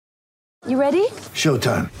You ready?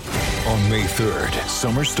 Showtime. On May 3rd,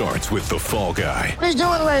 summer starts with The Fall Guy. Let's do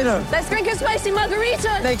it later. Let's drink a spicy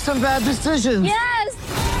margarita. Make some bad decisions.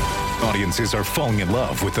 Yes! Audiences are falling in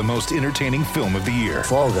love with the most entertaining film of the year.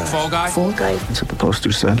 Fall Guy. Fall Guy? Fall guy. That's what the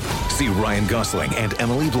poster said. See Ryan Gosling and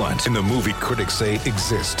Emily Blunt in the movie critics say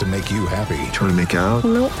exists to make you happy. Trying to make it out?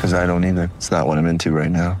 Nope. Because I don't either. It's not what I'm into right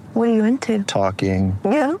now. What are you into? Talking.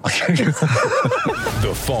 Yeah.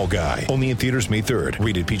 The Fall Guy. Only in theaters May 3rd.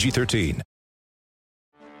 Rated PG-13.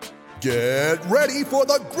 Get ready for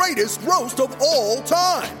the greatest roast of all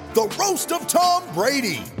time. The Roast of Tom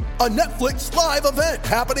Brady. A Netflix live event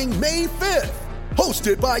happening May 5th.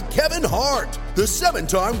 Hosted by Kevin Hart. The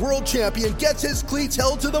 7-time world champion gets his cleats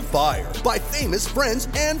held to the fire by famous friends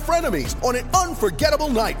and frenemies on an unforgettable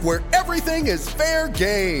night where everything is fair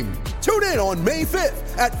game. Tune in on May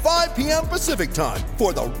 5th at 5 p.m. Pacific time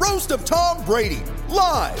for the Roast of Tom Brady.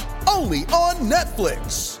 Live only on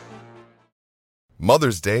Netflix.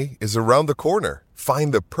 Mother's Day is around the corner.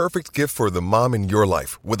 Find the perfect gift for the mom in your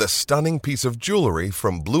life with a stunning piece of jewelry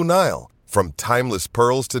from Blue Nile. From timeless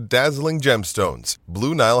pearls to dazzling gemstones,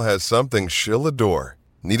 Blue Nile has something she'll adore.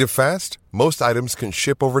 Need it fast? Most items can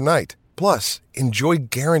ship overnight. Plus, enjoy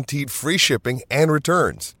guaranteed free shipping and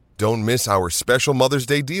returns. Don't miss our special Mother's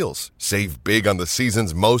Day deals. Save big on the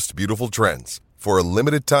season's most beautiful trends. For a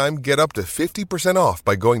limited time, get up to 50% off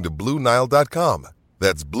by going to BlueNile.com.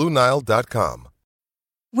 That's BlueNile.com.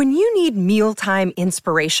 When you need mealtime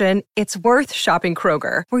inspiration, it's worth shopping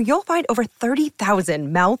Kroger, where you'll find over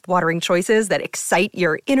 30,000 mouth-watering choices that excite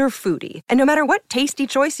your inner foodie. And no matter what tasty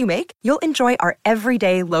choice you make, you'll enjoy our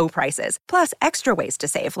everyday low prices, plus extra ways to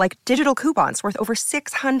save, like digital coupons worth over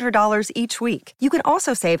 $600 each week. You can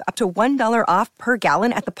also save up to $1 off per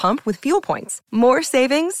gallon at the pump with fuel points. More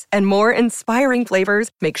savings and more inspiring flavors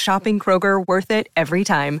make shopping Kroger worth it every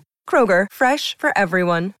time. Kroger, fresh for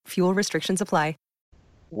everyone. Fuel restrictions apply.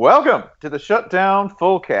 Welcome to the Shutdown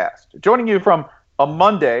Fullcast. Joining you from a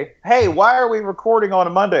Monday. Hey, why are we recording on a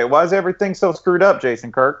Monday? Why is everything so screwed up,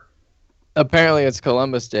 Jason Kirk? Apparently it's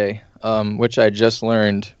Columbus Day, which I just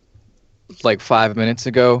learned like 5 minutes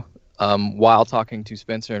ago while talking to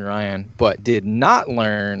Spencer and Ryan, but did not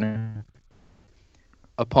learn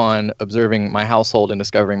upon observing my household and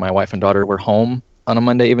discovering my wife and daughter were home on a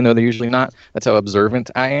Monday, even though they're usually not. That's how observant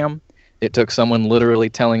I am. It took someone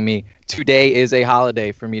literally telling me today is a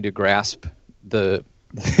holiday for me to grasp the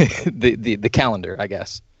the calendar, I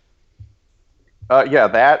guess. Yeah,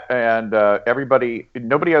 that and nobody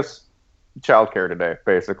has childcare today,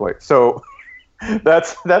 basically. So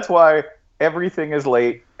that's why everything is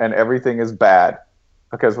late and everything is bad,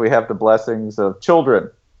 because we have the blessings of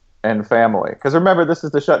children and family. Because remember, this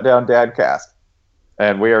is the Shutdown Dadcast,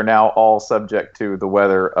 and we are now all subject to the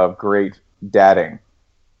weather of great dadding.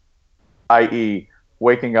 I.e.,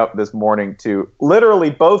 waking up this morning to literally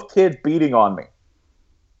both kids beating on me.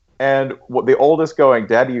 And the oldest going,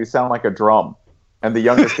 "Daddy, you sound like a drum." And the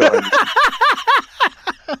youngest going,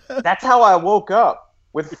 "That's how I woke up,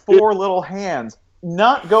 with 4 little hands."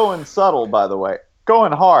 Not going subtle, by the way.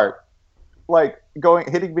 Going hard. Like,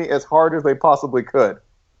 hitting me as hard as they possibly could.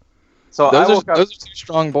 So those are 2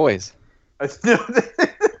 strong boys.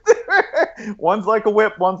 One's like a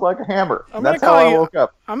whip, one's like a hammer. That's how I woke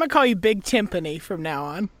up. I'm gonna call you Big Timpani from now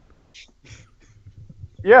on.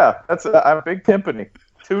 Yeah, I'm Big Timpani.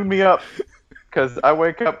 Tune me up, because I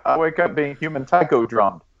wake up being human taiko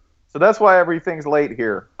drummed. So that's why everything's late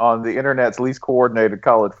here on the internet's least coordinated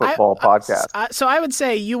college football podcast. So I would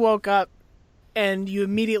say you woke up and you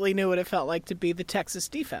immediately knew what it felt like to be the Texas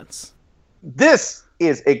defense. This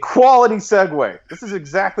is a quality segue. This is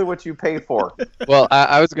exactly what you pay for. Well,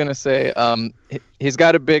 I was going to say, he's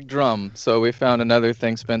got a big drum, so we found another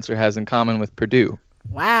thing Spencer has in common with Purdue.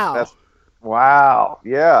 Wow. Wow.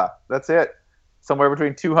 Yeah, that's it. Somewhere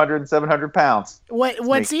between 200 and 700 pounds.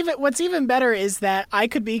 What's even better is that I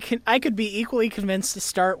could be equally convinced to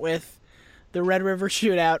start with the Red River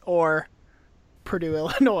Shootout or Purdue,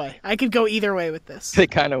 Illinois. I could go either way with this. They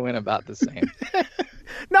kind of went about the same.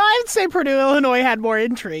 No, I would say Purdue, Illinois had more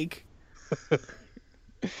intrigue.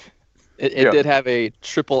 It did have a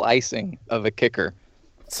triple icing of a kicker.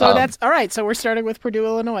 So that's all right. So we're starting with Purdue,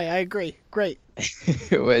 Illinois. I agree. Great.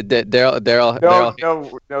 Daryl.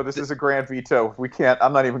 No. This is a grand veto. We can't.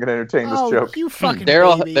 I'm not even going to entertain this joke. You fucking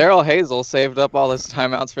Daryl Hazel saved up all his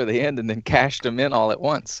timeouts for the end and then cashed them in all at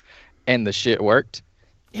once, and the shit worked.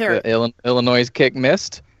 Here, Illinois' kick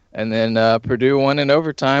missed. And then Purdue won in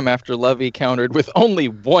overtime after Lovey countered with only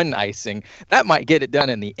 1 icing. That might get it done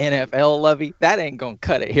in the NFL, Lovey. That ain't going to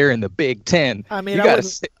cut it here in the Big Ten. I mean,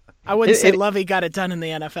 I wouldn't say Lovey got it done in the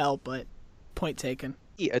NFL, but point taken.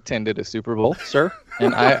 attended a Super Bowl, sir,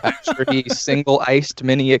 and I'm sure he single-iced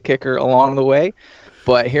many a kicker along the way.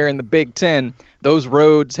 But here in the Big Ten, those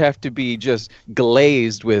roads have to be just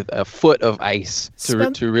glazed with a foot of ice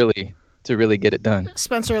to really get it done.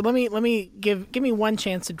 Spencer, let me give me one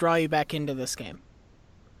chance to draw you back into this game.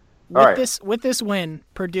 All right. With this win,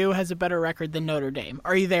 Purdue has a better record than Notre Dame.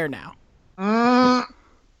 Are you there now? Are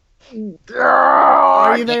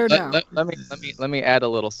you there now? Let me add a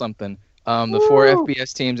little something. The 4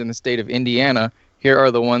 FBS teams in the state of Indiana, here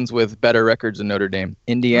are the ones with better records than Notre Dame: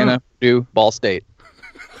 Indiana, Purdue, Ball State.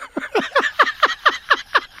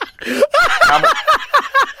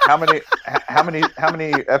 How many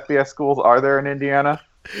FBS schools are there in Indiana?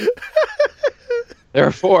 There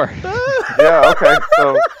are 4. Yeah. Okay.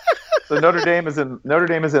 So Notre Dame is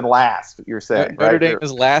in last. You're saying Notre right? Dame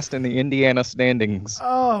is last in the Indiana standings.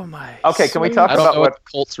 Oh my. Okay. Can we talk I don't about know what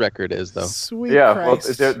the Colts' record is though? Sweet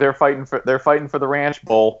Christ. Christ. They're fighting for the Ranch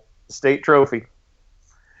Bowl, state trophy.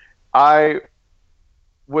 I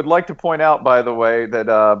would like to point out, by the way,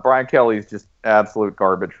 that Brian Kelly is just absolute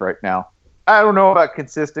garbage right now. I don't know about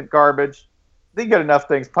consistent garbage. They get enough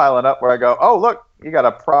things piling up where I go, oh, look, you got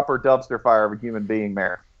a proper dumpster fire of a human being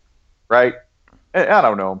there, right? And I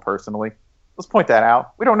don't know him personally. Let's point that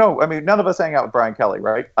out. We don't know. I mean, none of us hang out with Brian Kelly,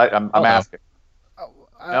 right? I'm asking.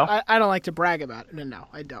 No? I don't like to brag about it. No,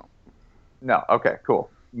 I don't. No. Okay, cool.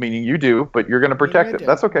 Meaning you do, but you're going to protect it.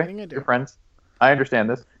 That's okay. You're friends. I understand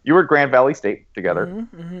this. You were at Grand Valley State together.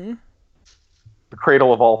 Mm-hmm. The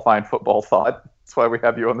cradle of all fine football thought. That's why we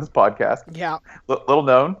have you on this podcast. Yeah. Little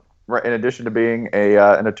known, in addition to being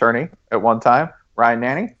an attorney at one time, Ryan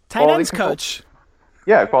Nanny. Tight ends coach.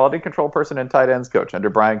 Yeah, quality control person and tight ends coach under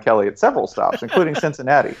Brian Kelly at several stops, including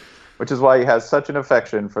Cincinnati, which is why he has such an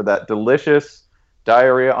affection for that delicious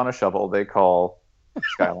diarrhea on a shovel they call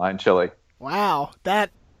Skyline Chili. Wow,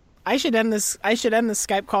 I should end this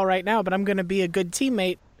Skype call right now, but I'm going to be a good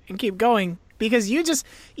teammate and keep going because you just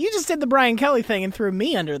did the Brian Kelly thing and threw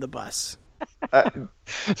me under the bus.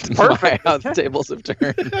 Perfect. How the tables have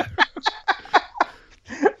turned.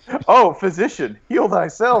 Oh, physician, heal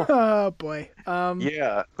thyself. Oh boy.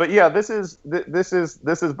 Yeah, but yeah, this is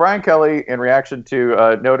Brian Kelly in reaction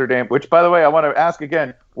to Notre Dame. Which, by the way, I want to ask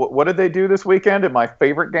again: what did they do this weekend in my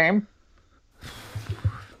favorite game?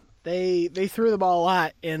 They threw the ball a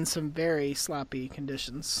lot in some very sloppy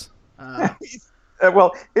conditions.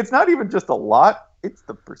 Well, it's not even just a lot; it's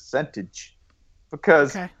the percentage,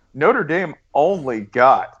 because Notre Dame only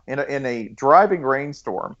got in a driving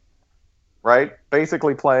rainstorm. Right?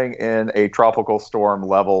 Basically playing in a tropical storm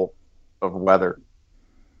level of weather.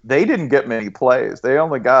 They didn't get many plays. They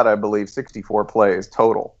only got, I believe, 64 plays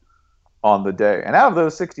total on the day. And out of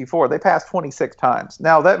those 64, they passed 26 times.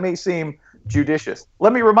 Now, that may seem judicious.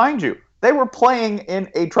 Let me remind you, they were playing in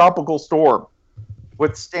a tropical storm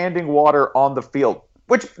with standing water on the field,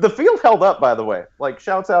 which the field held up, by the way. Like,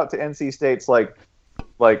 shouts out to NC State's, like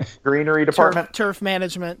greenery department. Turf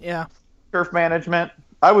management, yeah. Turf management.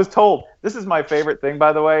 I was told, this is my favorite thing,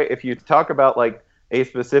 by the way, if you talk about like a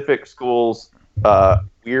specific school's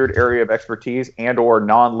weird area of expertise and or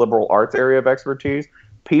non-liberal arts area of expertise,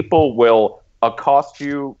 people will accost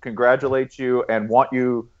you, congratulate you, and want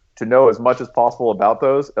you to know as much as possible about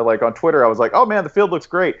those. And like on Twitter, I was like, oh man, the field looks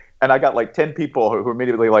great. And I got like 10 people who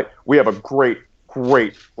immediately like, we have a great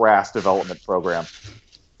grass development program.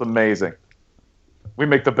 It's amazing. We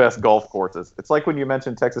make the best golf courses. It's like when you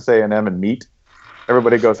mention Texas A&M and meat.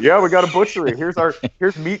 Everybody goes, yeah, we got a butchery.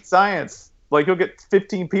 Here's meat science. Like you'll get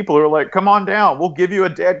 15 people who are like, come on down, we'll give you a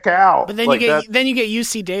dead cow. But then like you get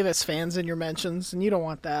UC Davis fans in your mentions, and you don't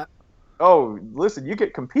want that. Oh, listen, you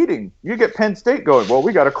get competing. You get Penn State going, well,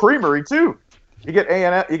 we got a creamery too. You get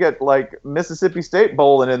A&M, you get like Mississippi State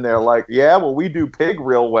bowling in there. Like, yeah, well, we do pig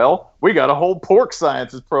real well. We got a whole pork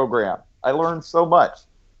sciences program. I learned so much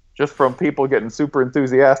just from people getting super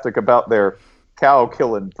enthusiastic about their cow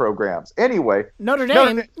killing programs. Anyway, Notre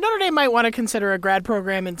Dame might want to consider a grad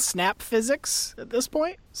program in snap physics at this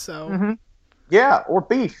point. So, yeah, or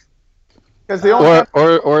beef, because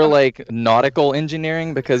or like nautical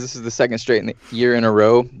engineering, because this is the second straight year in a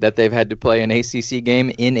row that they've had to play an ACC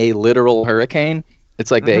game in a literal hurricane. It's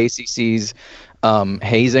like the ACC's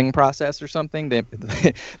hazing process or something.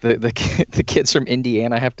 The kids from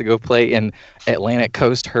Indiana have to go play in Atlantic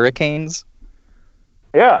Coast hurricanes.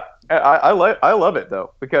 Yeah. I love it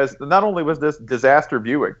though, because not only was this disaster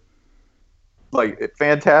viewing, like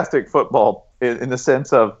fantastic football in the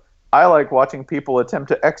sense of I like watching people attempt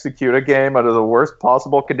to execute a game under the worst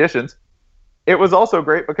possible conditions. It was also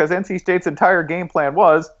great because NC State's entire game plan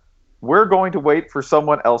was we're going to wait for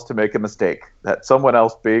someone else to make a mistake. That someone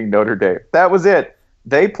else being Notre Dame. That was it.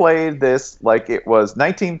 they played this like it was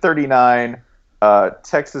 1939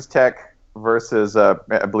 Texas Tech versus, I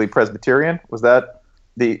believe, Presbyterian. Was that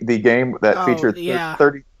the game that featured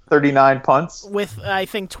 39 punts? With, I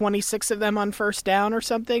think, 26 of them on first down or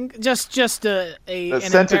something. Just an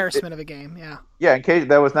embarrassment of a game, yeah. Yeah, in case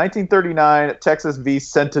that was 1939 Texas v.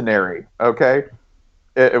 Centenary, okay?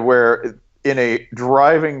 Where in a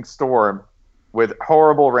driving storm with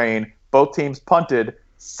horrible rain, both teams punted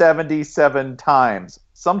 77 times,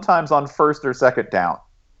 sometimes on first or second down,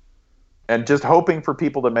 and just hoping for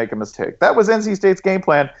people to make a mistake. That was NC State's game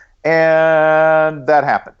plan, and that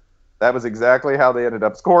happened. That was exactly how they ended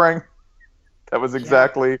up scoring. That was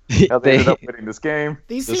exactly how they ended up winning this game.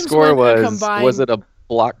 The score was it a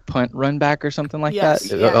block punt run back or something like that?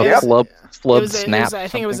 A flub snap? I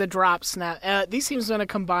think it was a drop snap. These teams went a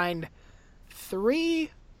combined 3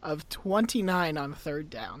 of 29 on third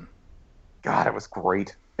down. God, it was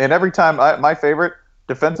great. And every time, my favorite,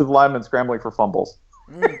 defensive linemen scrambling for fumbles.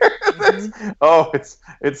 Oh,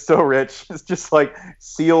 it's so rich. It's just like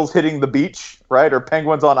seals hitting the beach, right? Or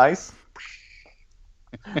penguins on ice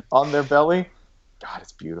on their belly. God,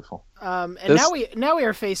 it's beautiful. Now we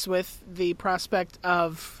are faced with the prospect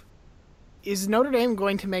of, is Notre Dame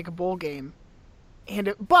going to make a bowl game?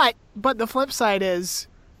 But the flip side is,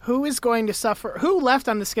 who left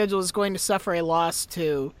on the schedule is going to suffer a loss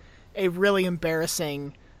to a really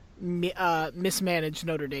embarrassing, mismanaged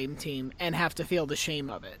Notre Dame team and have to feel the shame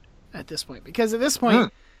of it at this point? Because at this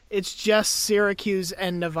point, it's just Syracuse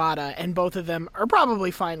and Nevada, and both of them are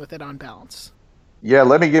probably fine with it on balance. Yeah,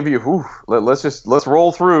 let me give you. Let's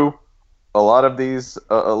roll through a lot of these.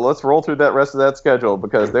 Let's roll through that rest of that schedule,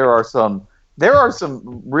 because there are some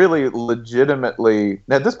really legitimately.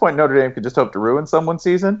 At this point, Notre Dame could just hope to ruin someone's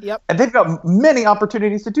season. Yep. And they've got many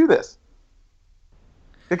opportunities to do this,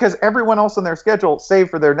 because everyone else on their schedule,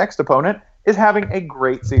 save for their next opponent, is having a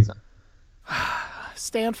great season.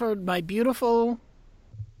 Stanford, my beautiful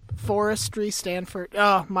forestry Stanford.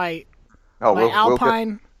 Oh, my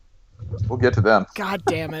Alpine. We'll get to them. God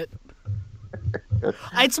damn it.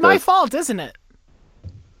 It's my fault, isn't it?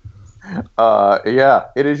 Yeah,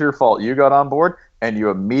 it is your fault. You got on board, and you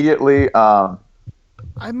immediately... I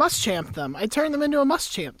must-champ them. I turned them into a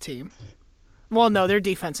must-champ team. Well, no, their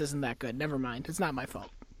defense isn't that good. Never mind. It's not my fault.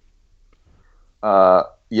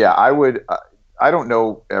 Yeah, I would... I don't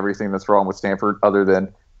know everything that's wrong with Stanford other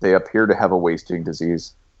than they appear to have a wasting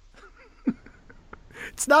disease.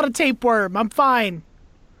 It's not a tapeworm. I'm fine.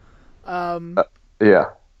 Yeah.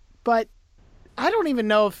 But I don't even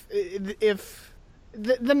know if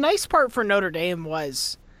the nice part for Notre Dame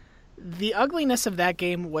was the ugliness of that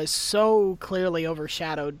game was so clearly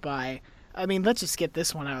overshadowed by, I mean, let's just get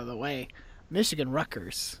this one out of the way. Michigan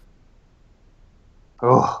Rutgers.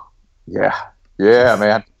 Oh, yeah. Yeah,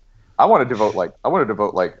 man. I want to devote like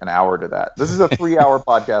an hour to that. This is a 3-hour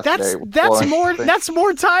podcast today. That's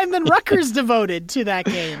more time than Rutgers devoted to that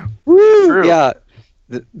game. Woo! Yeah.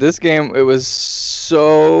 This game, it was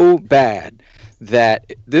so bad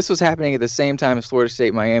that this was happening at the same time as Florida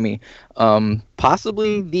State Miami.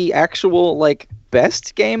 Possibly the actual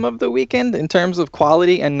best game of the weekend in terms of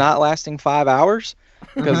quality and not lasting 5 hours.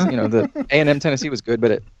 Because the A&M Tennessee was good,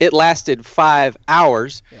 but it lasted 5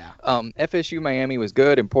 hours. Yeah. FSU Miami was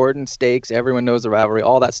good, important, stakes. Everyone knows the rivalry,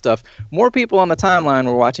 all that stuff. More people on the timeline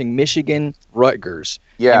were watching Michigan Rutgers.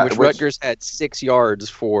 Yeah, which Rutgers had 6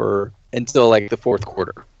 yards until the fourth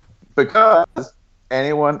quarter. Because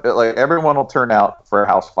everyone will turn out for a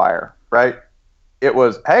house fire, right? It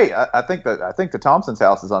was, hey, I think the Thompson's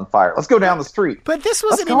house is on fire. Let's go down the street. But this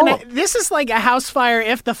wasn't even. This is like a house fire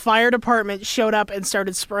if the fire department showed up and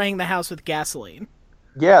started spraying the house with gasoline.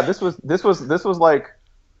 Yeah, this was like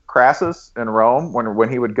Crassus in Rome when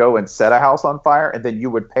he would go and set a house on fire, and then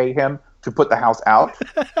you would pay him to put the house out,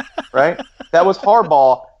 right? That was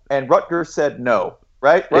Harbaugh, and Rutgers said no.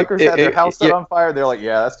 Right? Rutgers had their house set on fire. They're like,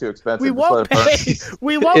 yeah, that's too expensive. We won't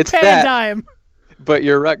pay a dime. But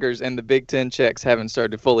your Rutgers and the Big Ten checks haven't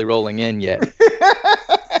started fully rolling in yet.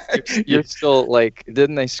 You're still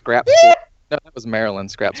didn't they scrap sports? No, that was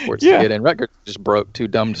Maryland scrap sports to get in. Rutgers just broke, too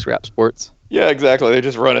dumb to scrap sports. Yeah, exactly.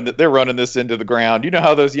 They're running this into the ground. You know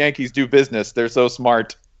how those Yankees do business. They're so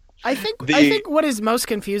smart. I think what is most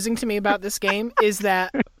confusing to me about this game is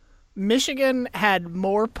that Michigan had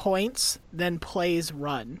more points than plays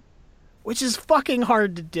run, which is fucking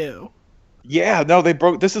hard to do. Yeah, no, they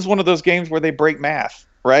broke. This is one of those games where they break math,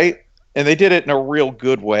 right? And they did it in a real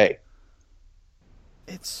good way.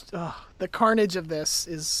 It's the carnage of this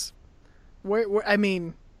is I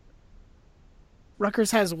mean, Rutgers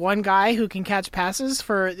has one guy who can catch passes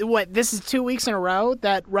for this is 2 weeks in a row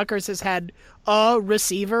that Rutgers has had a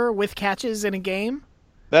receiver with catches in a game.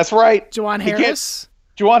 That's right. Juwan Harris.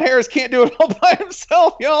 Juwan Harris can't do it all by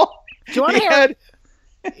himself, y'all. Juwan Harris.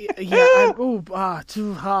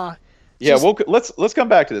 Let's come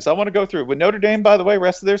back to this. I want to go through with Notre Dame. By the way,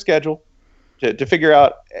 rest of their schedule to figure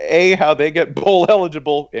out how they get bowl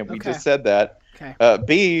eligible, and we just said that. Okay.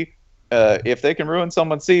 B, if they can ruin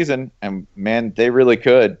someone's season, and man, they really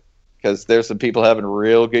could, because there's some people having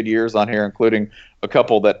real good years on here, including a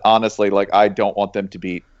couple that honestly, like, I don't want them to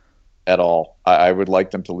beat at all. I would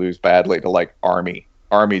like them to lose badly to like Army.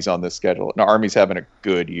 Army's on this schedule. Now, Army's having a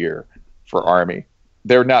good year for Army.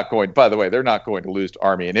 They're not going to lose to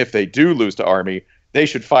Army. And if they do lose to Army, they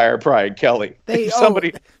should fire Brian Kelly.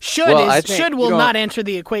 Should will not enter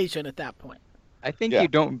the equation at that point. I think you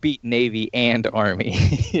don't beat Navy and Army.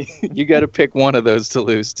 You got to pick one of those to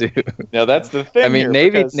lose to. Now that's the thing. I mean,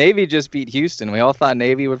 Navy just beat Houston. We all thought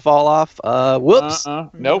Navy would fall off. Whoops.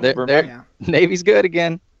 Nope. Navy's good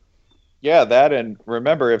again. Yeah, that, and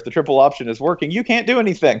remember, if the triple option is working, you can't do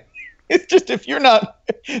anything. It's just if you're not.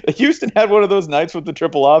 Houston had one of those nights with the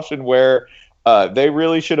triple option where they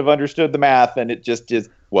really should have understood the math, and it just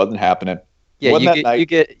wasn't happening. Yeah, you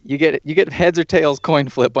get heads or tails coin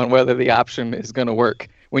flip on whether the option is going to work.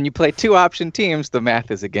 When you play two option teams, the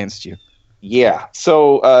math is against you. Yeah.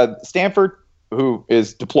 So Stanford, who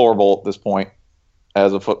is deplorable at this point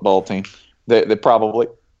as a football team, they probably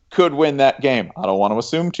could win that game. I don't want to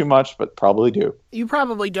assume too much, but probably do. You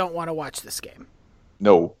probably don't want to watch this game.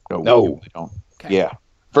 No. We don't. Okay. Yeah.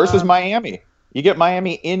 Versus Miami. You get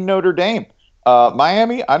Miami in Notre Dame.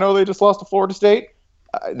 Miami, I know they just lost to Florida State.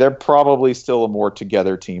 They're probably still a more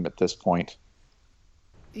together team at this point.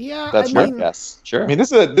 Yeah, that's my guess. Sure. I mean,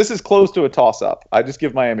 this is close to a toss-up. I just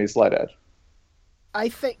give Miami a slight edge. I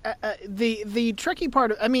think the tricky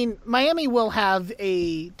part. Miami will have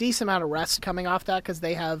a decent amount of rest coming off that because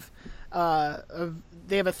they have a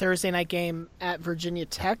Thursday night game at Virginia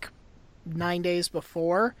Tech 9 days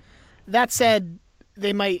before. That said,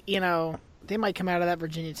 they might come out of that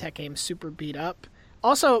Virginia Tech game super beat up.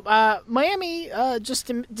 Also, Miami just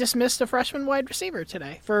dismissed a freshman wide receiver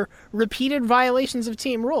today for repeated violations of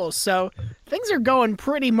team rules. So things are going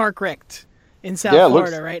pretty Mark Richt in South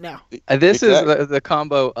Florida right now. This is the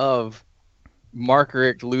combo of Mark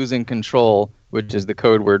Richt losing control, which is the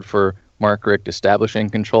code word for Mark Richt establishing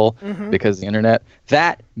control because of the internet.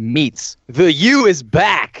 That meets the U is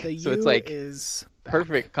back. It's like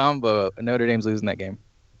perfect combo. Notre Dame's losing that game.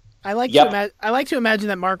 I like to imagine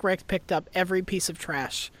that Mark Richt picked up every piece of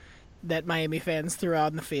trash that Miami fans threw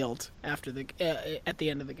out in the field after at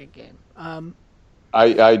the end of the game.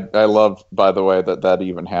 I love, by the way, that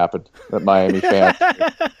even happened. That Miami fans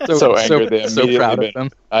so angry they so proud of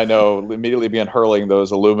them. I know, immediately began hurling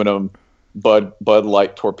those aluminum Bud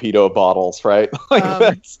Light torpedo bottles, right?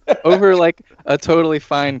 Over like a totally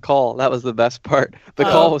fine call. That was the best part. The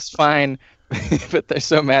call was fine. But they're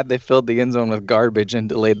so mad they filled the end zone with garbage and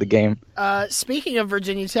delayed the game. Speaking of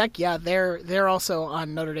Virginia Tech, they're also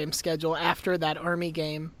on Notre Dame's schedule after that Army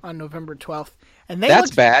game on November 12th. And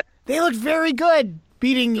bad. They looked very good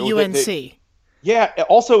beating UNC.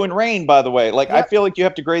 Also in rain, by the way. I feel like you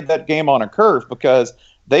have to grade that game on a curve because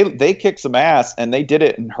they kicked some ass and they did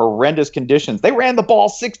it in horrendous conditions. They ran the ball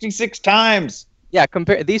 66 times. Yeah,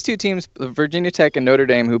 compare these two teams, Virginia Tech and Notre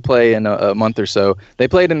Dame, who play in a month or so. They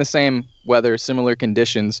played in the same weather, similar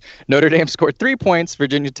conditions. Notre Dame scored 3 points.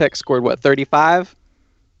 Virginia Tech scored, 35?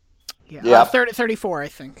 Yeah. 34, I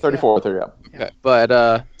think. 34, yeah. Okay.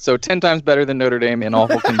 But, so 10 times better than Notre Dame in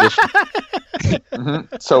awful conditions.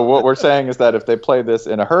 So what we're saying is that if they play this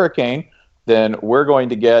in a hurricane, then we're going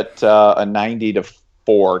to get a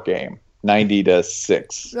 90-4 game.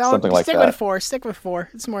 90-6, something like that. Stick with 4.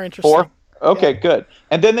 It's more interesting. 4? Okay, good.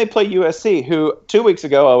 And then they play USC, who 2 weeks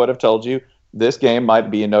ago I would have told you this game might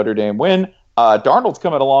be a Notre Dame win. Darnold's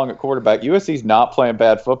coming along at quarterback. USC's not playing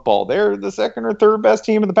bad football. They're the second or third best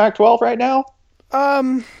team in the Pac-12 right now.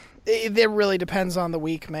 It really depends on the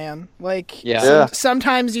week, man.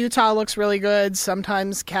 Sometimes Utah looks really good.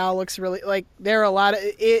 Sometimes Cal looks really there are a lot of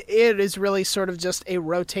it is really sort of just a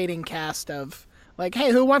rotating cast of.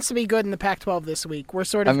 Hey, who wants to be good in the Pac-12 this week? We're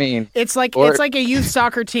sort of. It's like a youth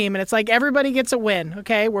soccer team, and it's like everybody gets a win.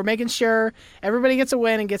 Okay, we're making sure everybody gets a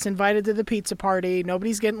win and gets invited to the pizza party.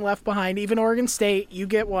 Nobody's getting left behind. Even Oregon State, you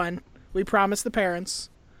get one. We promise the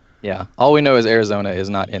parents. Yeah, all we know is Arizona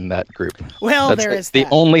is not in that group. Well, that's the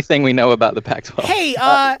only thing we know about the Pac-12. Hey,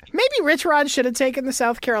 maybe Rich Rod should have taken the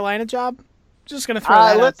South Carolina job. Just gonna throw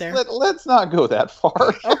that out there. Let's not go that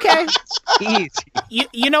far. Okay.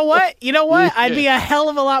 You know what? I'd be a hell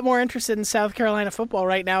of a lot more interested in South Carolina football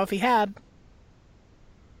right now if he had.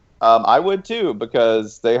 I would too,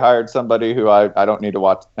 because they hired somebody who I don't need to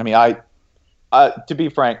watch. I mean, To be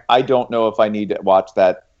frank, I don't know if I need to watch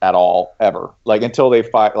that at all ever. Like until they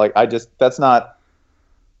fight. Like that's not.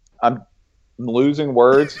 I'm losing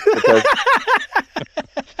words because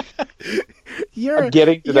I'm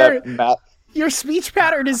getting to that math. Your speech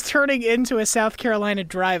pattern is turning into a South Carolina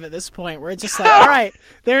drive at this point, where it's just like, all right,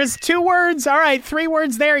 there's 2 words, all right, 3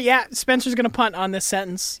 words there. Yeah, Spencer's gonna punt on this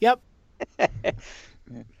sentence. Yep.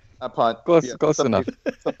 I punt. Close enough.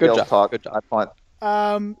 Good job. Good job. I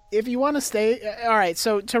punt. If you want to stay, all right.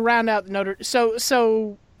 So to round out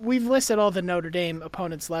so we've listed all the Notre Dame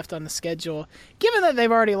opponents left on the schedule. Given that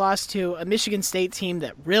they've already lost to a Michigan State team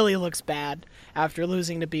that really looks bad after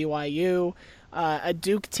losing to BYU, a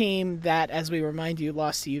Duke team that, as we remind you,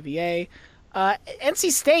 lost to UVA.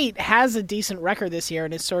 NC State has a decent record this year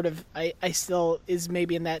and is sort of, I still is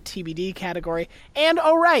maybe in that TBD category. And,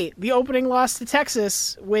 the opening loss to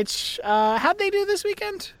Texas, which, how'd they do this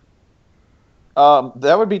weekend?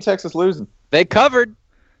 That would be Texas losing. They covered.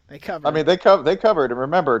 I mean, they covered, and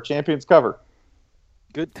remember, champions cover.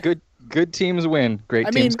 Good teams win. Great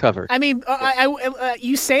teams cover. I mean,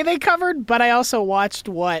 you say they covered, but I also watched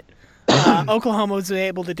what Oklahoma was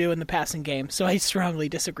able to do in the passing game, so I strongly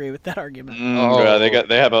disagree with that argument. Yeah,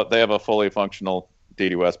 they have a fully functional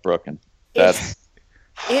D.D. Westbrook, and that's.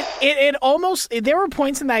 It almost, there were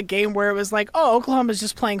points in that game where it was like, oh, Oklahoma's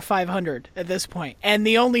just playing 500 at this point, and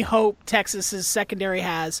the only hope Texas's secondary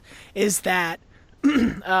has is that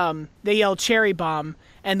they yell cherry bomb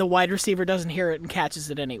and the wide receiver doesn't hear it and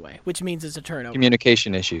catches it anyway, which means it's a turnover.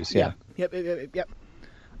 Communication issues, yeah. Yep.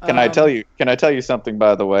 Can I tell you something,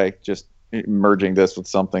 by the way, just merging this with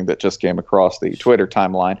something that just came across the Twitter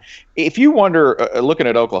timeline. If you wonder, looking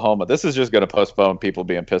at Oklahoma, this is just going to postpone people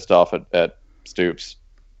being pissed off at Stoops.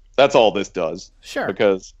 That's all this does. Sure.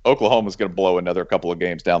 Because Oklahoma's going to blow another couple of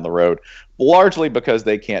games down the road, largely because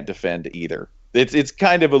they can't defend either. It's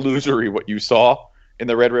kind of illusory what you saw in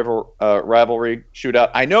the Red River rivalry shootout.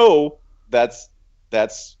 I know that's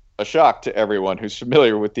a shock to everyone who's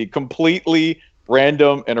familiar with the completely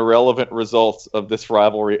random and irrelevant results of this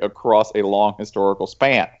rivalry across a long historical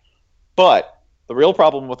span. But the real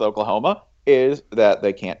problem with Oklahoma is that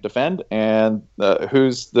they can't defend, and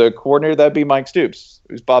who's the coordinator? That'd be Mike Stoops,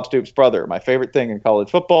 who's Bob Stoops' brother. My favorite thing in college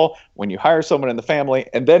football, when you hire someone in the family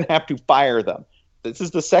and then have to fire them. This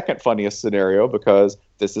is the second funniest scenario because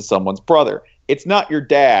this is someone's brother. It's not your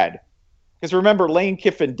dad. Because remember, Lane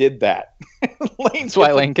Kiffin did that. That's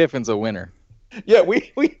why Lane Kiffin's a winner. Yeah,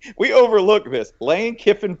 we overlook this. Lane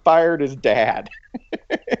Kiffin fired his dad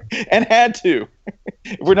and had to.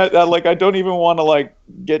 We're not I don't even want to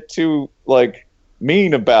get too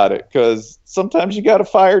mean about it because sometimes you got to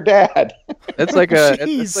fire dad. It's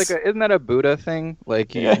isn't that a Buddha thing?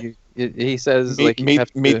 He says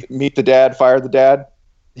meet the dad, fire the dad.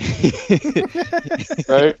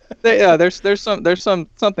 Right? There's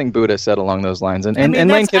something Buddha said along those lines, and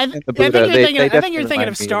Lane Kiffin and the Buddha. I think you're thinking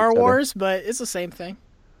of Star Wars, but it's the same thing.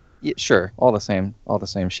 Yeah, sure, all the same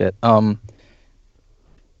shit.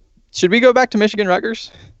 Should we go back to Michigan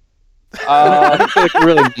Rutgers? I feel like we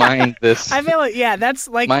really mind this. I feel like, that's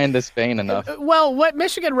mind this vein enough. Well, what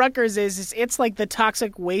Michigan Rutgers is it's like the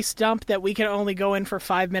toxic waste dump that we can only go in for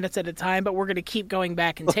 5 minutes at a time, but we're going to keep going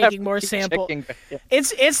back and taking more samples. Yeah.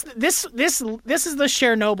 This is the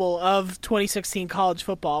Chernobyl of 2016 college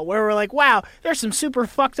football, where we're like, wow, there's some super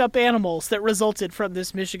fucked up animals that resulted from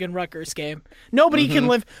this Michigan Rutgers game. Nobody can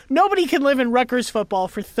live in Rutgers football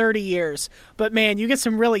for 30 years, but man, you get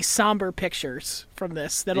some really somber pictures from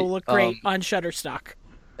this that'll look great on Shutterstock.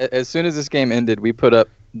 As soon as this game ended, we put up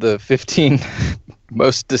the 15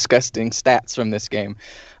 most disgusting stats from this game.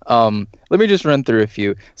 Let me just run through a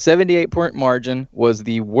few. 78-point margin was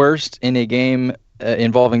the worst in a game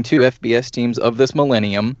involving 2 FBS teams of this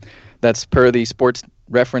millennium. That's per the Sports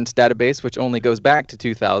Reference database, which only goes back to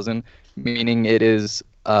 2000, meaning it is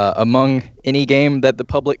among any game that the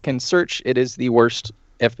public can search, it is the worst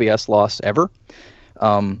FBS loss ever.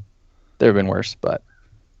 There have been worse, but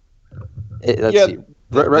let's see.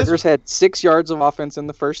 Rutgers had 6 yards of offense in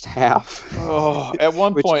the first half. At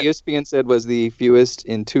one which point, ESPN said was the fewest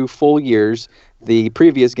in 2 full years. The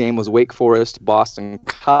previous game was Wake Forest, Boston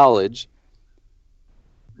College.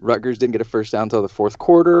 Rutgers didn't get a first down until the fourth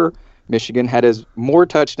quarter. Michigan had more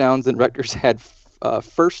touchdowns than Rutgers had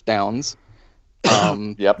first downs.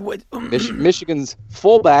 Yep. Michigan's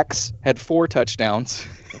fullbacks had 4 touchdowns.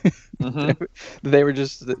 Mm-hmm. They were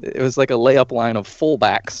it was like a layup line of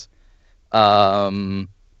fullbacks.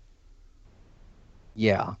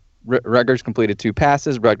 Yeah. Rutgers completed 2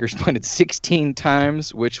 passes. Rutgers punted 16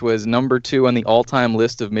 times, which was number 2 on the all-time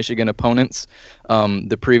list of Michigan opponents.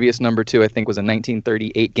 The previous number 2, I think, was a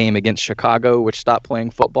 1938 game against Chicago, which stopped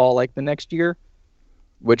playing football like the next year,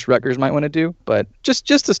 which Rutgers might want to do. But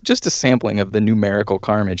just a sampling of the numerical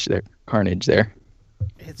carnage there.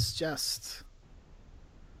 It's just...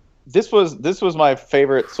 This was my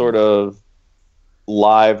favorite sort of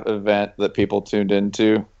live event that people tuned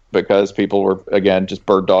into, because people were, again, just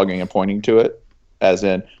bird dogging and pointing to it, as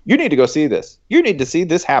in, you need to go see this. You need to see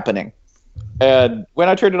this happening. And when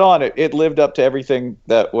I turned it on, it lived up to everything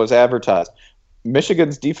that was advertised.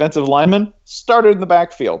 Michigan's defensive linemen started in the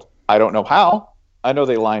backfield. I don't know how. I know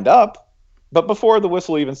they lined up. But before the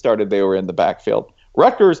whistle even started, they were in the backfield.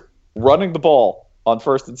 Rutgers running the ball on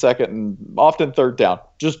 1st and 2nd and often 3rd down,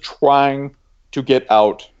 just trying to get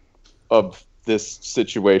out of this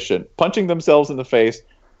situation, punching themselves in the face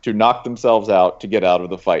to knock themselves out to get out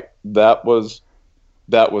of the fight. That was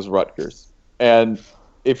Rutgers. And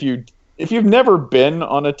if you've never been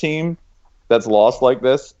on a team that's lost like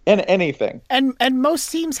this in anything, and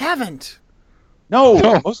most teams haven't.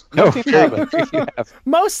 Most teams haven't.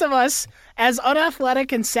 Most of us, as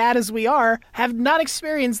unathletic and sad as we are, have not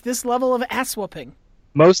experienced this level of ass whooping.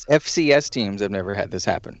 Most FCS teams have never had this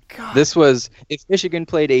happen. God. This was, if Michigan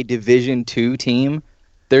played a Division II team,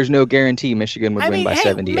 there's no guarantee Michigan would win by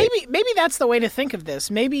 78. Maybe that's the way to think of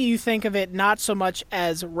this. Maybe you think of it not so much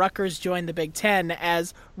as Rutgers joined the Big Ten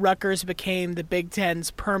as Rutgers became the Big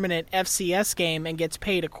Ten's permanent FCS game and gets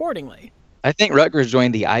paid accordingly. I think Rutgers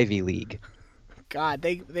joined the Ivy League. God,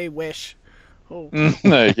 they wish. Oh.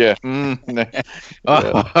 Yeah.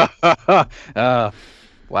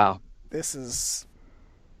 Wow. This is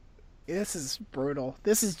brutal.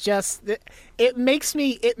 This is just, it makes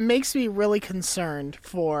me really concerned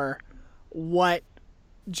for what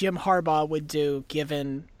Jim Harbaugh would do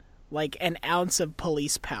given like an ounce of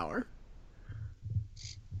police power.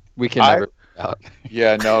 We can never out.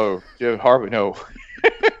 Yeah, no. Jim Harbaugh, no.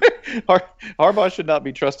 Harbaugh should not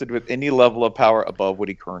be trusted with any level of power above what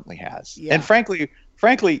he currently has. Yeah. And frankly,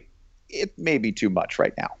 it may be too much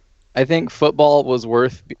right now. I think football was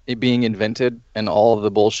worth being invented, and all of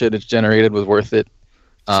the bullshit it's generated was worth it.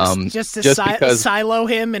 Just to silo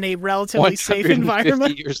him in a relatively safe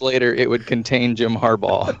environment. 50 years later, it would contain Jim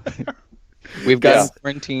Harbaugh. We've got him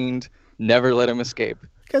quarantined. Never let him escape.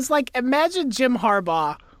 Because, like, imagine Jim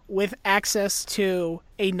Harbaugh with access to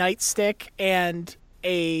a nightstick and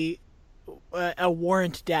a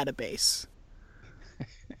warrant database.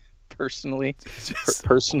 Personally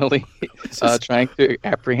trying to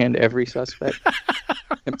apprehend every suspect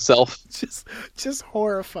himself. Just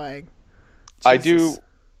horrifying. I do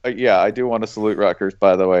want to salute Rutgers,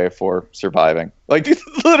 by the way, for surviving. Like,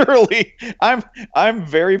 literally, I'm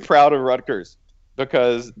very proud of Rutgers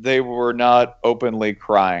because they were not openly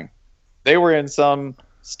crying. They were in some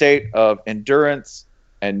state of endurance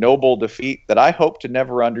and noble defeat that I hope to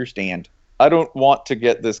never understand. I don't want to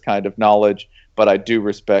get this kind of knowledge, but I do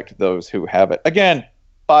respect those who have it. Again,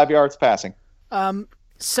 5 yards passing.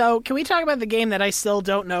 So can we talk about the game that I still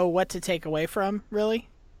don't know what to take away from, really?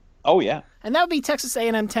 Oh, yeah. And that would be Texas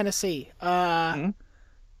A&M Tennessee. 45-38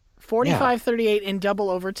 in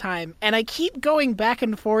double overtime. And I keep going back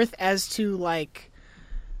and forth as to, like,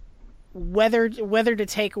 whether to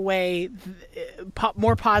take away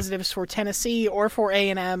more positives for Tennessee or for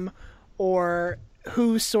A&M, or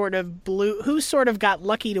who sort of got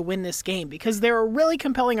lucky to win this game, because there are really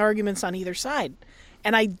compelling arguments on either side,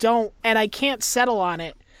 and I can't settle on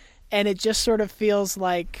it, and it just sort of feels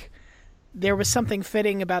like there was something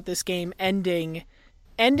fitting about this game ending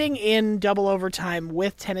in double overtime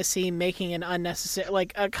with Tennessee making an unnecessary,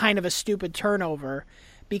 like a kind of a stupid turnover,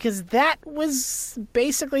 because that was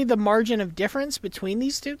basically the margin of difference between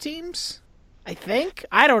these two teams. I think.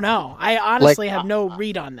 I don't know. I honestly have no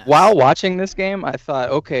read on this. While watching this game, I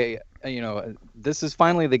thought, okay, this is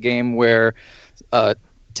finally the game where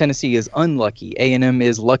Tennessee is unlucky. A&M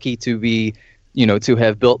is lucky to be, to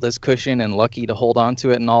have built this cushion and lucky to hold on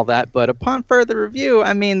to it and all that. But upon further review,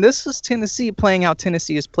 I mean, this is Tennessee playing how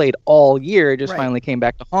Tennessee has played all year. It just finally came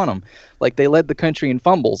back to haunt them. Like, they led the country in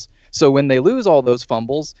fumbles. So when they lose all those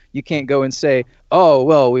fumbles, you can't go and say, "Oh,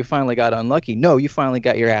 well, we finally got unlucky." No, you finally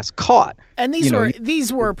got your ass caught. And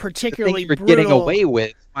these were particularly brutal. Getting away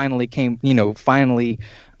with finally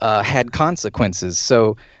had consequences.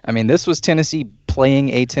 So I mean, this was Tennessee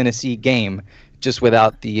playing a Tennessee game, just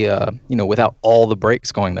without the without all the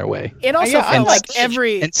breaks going their way. It also felt like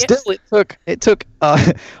it took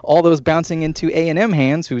all those bouncing into A&M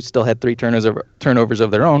hands, who still had 3 turnovers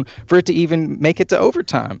of their own, for it to even make it to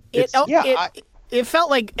overtime. It it felt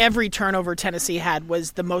like every turnover Tennessee had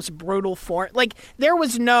was the most brutal form. Like, there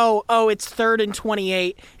was no, it's 3rd and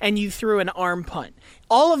 28, and you threw an arm punt.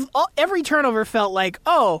 Every turnover felt like,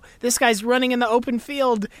 this guy's running in the open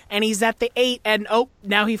field, and he's at the 8, and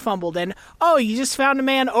now he fumbled, and you just found a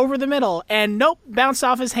man over the middle, and nope, bounced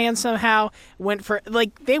off his hand somehow, went for,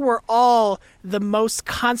 like, they were all the most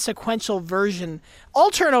consequential version. All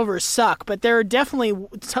turnovers suck, but there are definitely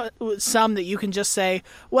some that you can just say,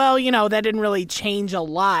 well, that didn't really change a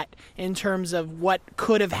lot in terms of what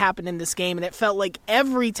could have happened in this game, and it felt like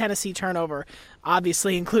every Tennessee turnover,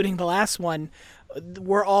 obviously including the last one,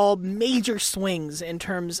 were all major swings in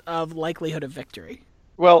terms of likelihood of victory.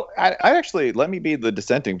 Well, I actually, let me be the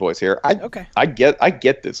dissenting voice here. I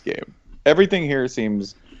get this game. Everything here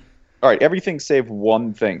seems all right. Everything save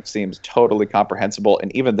one thing seems totally comprehensible,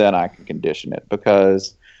 and even then, I can condition it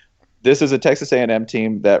because this is a Texas A&M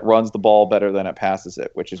team that runs the ball better than it passes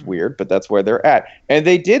it, which is weird, but that's where they're at. And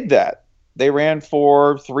they did that. They ran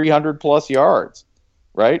for 300 plus yards.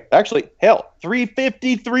 Right? Actually,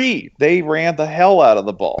 353. They ran the hell out of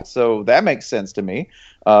the ball. So that makes sense to me.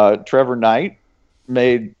 Trevor Knight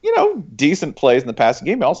made, decent plays in the passing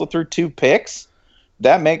game. He also threw 2 picks.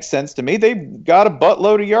 That makes sense to me. They got a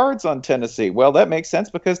buttload of yards on Tennessee. Well, that makes sense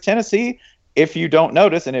because Tennessee, if you don't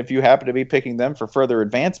notice, and if you happen to be picking them for further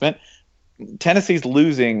advancement, Tennessee's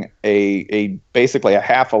losing a basically a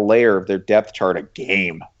half a layer of their depth chart a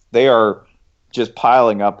game. They are just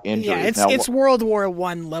piling up injuries. Yeah, it's World War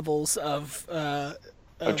I levels of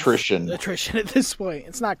attrition. Attrition at this point.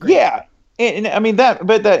 It's not great. Yeah, and I mean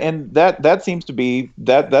that seems to be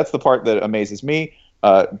that's the part that amazes me.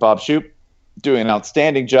 Bob Shoop doing an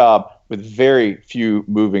outstanding job with very few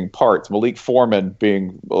moving parts. Malik Foreman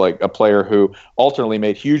being like a player who alternately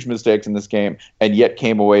made huge mistakes in this game and yet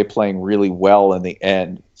came away playing really well in the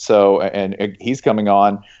end. So and he's coming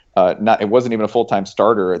on. It wasn't even a full-time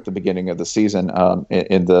starter at the beginning of the season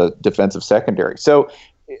in the defensive secondary. So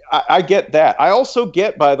I get that. I also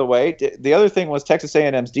get, by the way, the other thing was Texas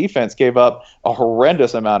A&M's defense gave up a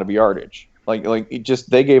horrendous amount of yardage.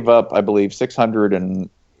 They gave up, I believe,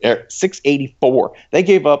 684. They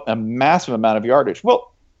gave up a massive amount of yardage.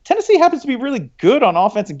 Well, Tennessee happens to be really good on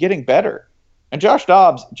offense and getting better. And Josh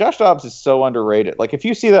Dobbs is so underrated. Like, if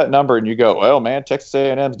you see that number and you go, well, man, Texas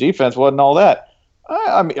A&M's defense wasn't all that.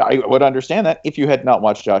 I mean, I would understand that if you had not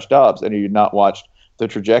watched Josh Dobbs and you had not watched the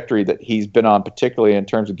trajectory that he's been on, particularly in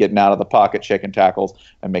terms of getting out of the pocket, shaking tackles,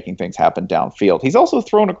 and making things happen downfield. He's also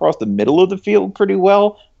thrown across the middle of the field pretty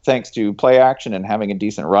well, thanks to play action and having a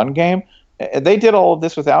decent run game. They did all of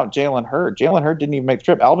this without Jalen Hurd. Jalen Hurd didn't even make the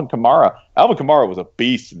trip. Alvin Kamara was a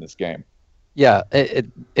beast in this game. Yeah,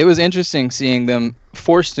 it was interesting seeing them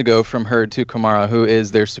forced to go from Hurd to Kamara, who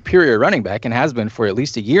is their superior running back and has been for at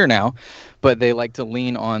least a year now. But they like to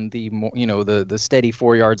lean on the more, the steady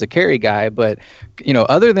 4 yards a carry guy. But,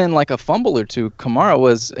 other than like a fumble or two, Kamara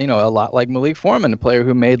was, a lot like Malik Foreman, a player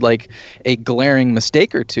who made like a glaring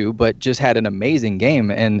mistake or two, but just had an amazing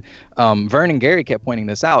game. And Vernon Gary kept pointing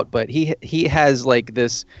this out, but he has like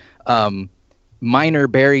this minor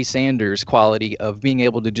Barry Sanders quality of being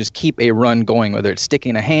able to just keep a run going, whether it's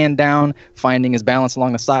sticking a hand down, finding his balance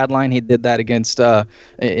along the sideline. He did that against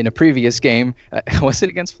in a previous game. Was it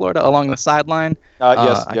against Florida along the sideline?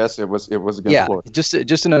 Yes, it was against Florida.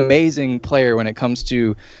 Just an amazing player when it comes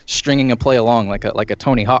to stringing a play along like a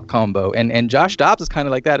Tony Hawk combo. And Josh Dobbs is kind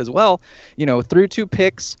of like that as well. Threw 2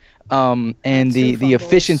 picks, and the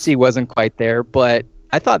efficiency wasn't quite there, but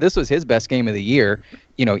I thought this was his best game of the year.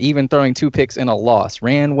 Even throwing 2 picks in a loss,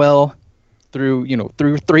 ran well, threw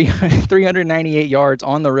 398 yards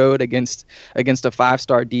on the road against a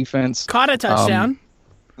 5-star defense. Caught a touchdown.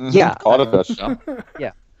 Yeah, caught a touchdown.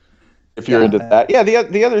 Yeah. If you're into that, yeah.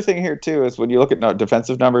 The other thing here too is when you look at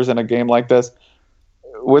defensive numbers in a game like this,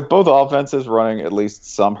 with both offenses running at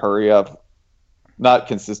least some hurry up, not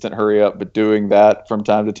consistent hurry up, but doing that from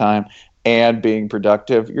time to time and being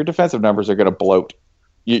productive, your defensive numbers are going to bloat.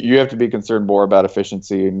 You have to be concerned more about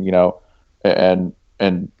efficiency and your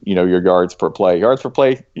yards per play. Yards per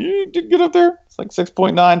play, you did get up there. It's like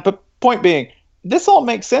 6.9. But point being, this all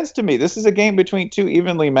makes sense to me. This is a game between 2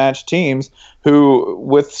 evenly matched teams who,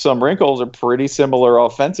 with some wrinkles, are pretty similar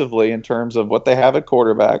offensively in terms of what they have at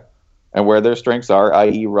quarterback and where their strengths are,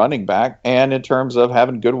 i.e. running back, and in terms of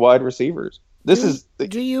having good wide receivers.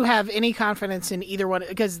 Do you have any confidence in either one?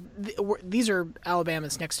 Because these are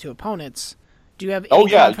Alabama's next 2 opponents. Do you have any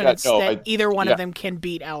confidence that either one of them can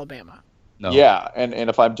beat Alabama? No. Yeah, and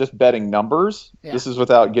if I'm just betting numbers, this is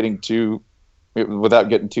without getting too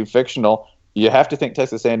fictional. You have to think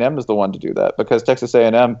Texas A&M is the one to do that because Texas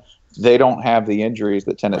A&M, they don't have the injuries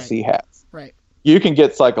that Tennessee has. Right. you can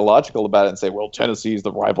get psychological about it and say, well, Tennessee's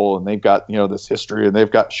the rival and they've got, this history and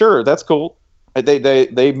they've got, sure, that's cool.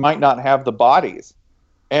 They might not have the bodies.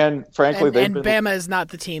 And frankly, and Bama is not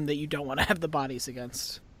the team that you don't want to have the bodies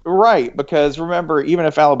against. Right, because remember, even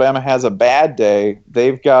if Alabama has a bad day,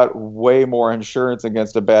 they've got way more insurance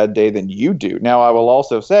against a bad day than you do. Now, I will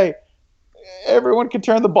also say, everyone can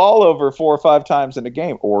turn the ball over 4 or 5 times in a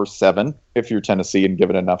game, or 7 if you're Tennessee and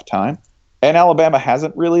given enough time. And Alabama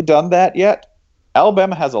hasn't really done that yet.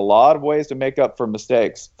 Alabama has a lot of ways to make up for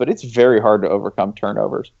mistakes, but it's very hard to overcome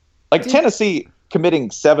turnovers. Like Tennessee committing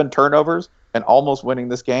 7 turnovers and almost winning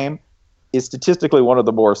this game is statistically one of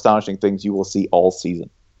the more astonishing things you will see all season.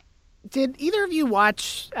 Did either of you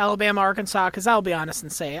watch Alabama-Arkansas? Because I'll be honest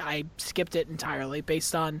and say I skipped it entirely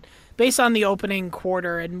based on the opening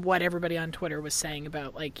quarter and what everybody on Twitter was saying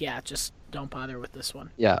about, just don't bother with this one.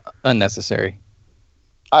 Yeah, unnecessary.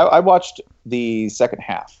 I watched the second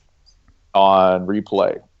half on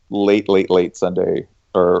replay late Sunday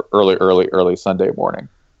or early Sunday morning.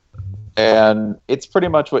 And it's pretty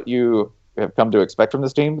much what you have come to expect from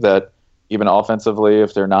this team, that even offensively,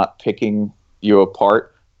 if they're not picking you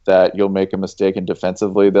apart, that you'll make a mistake, and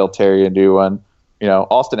defensively they'll tear you a new one.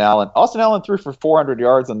 Austin Allen threw for 400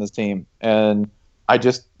 yards on this team, and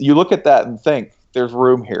you look at that and think there's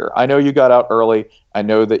room here. I know you got out early. I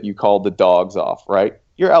know that you called the dogs off, right?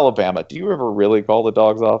 You're Alabama. Do you ever really call the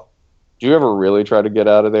dogs off? Do you ever really try to get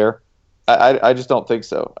out of there? I just don't think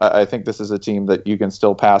so. I think this is a team that you can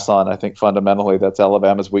still pass on. I think fundamentally that's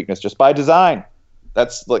Alabama's weakness just by design.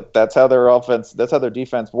 That's how their offense, that's how their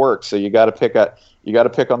defense works. So you got to pick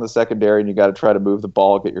on the secondary, and you got to try to move the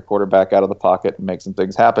ball, get your quarterback out of the pocket, and make some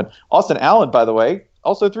things happen. Austin Allen, by the way,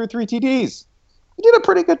 also threw 3 TDs. He did a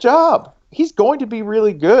pretty good job. He's going to be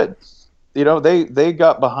really good. They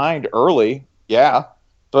got behind early, yeah,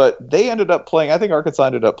 but they ended up playing. I think Arkansas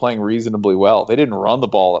ended up playing reasonably well. They didn't run the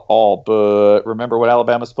ball at all, but remember what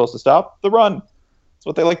Alabama's supposed to stop? The run. That's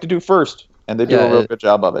what they like to do first. And they do a real good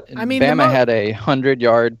job of it. I mean, Bama had a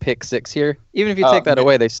 100-yard pick 6 here. Even if you take that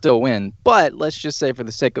away, they still win. But let's just say, for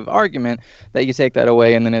the sake of argument, that you take that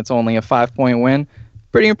away and then it's only a 5-point win.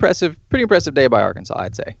 Pretty impressive day by Arkansas,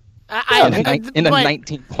 I'd say. In a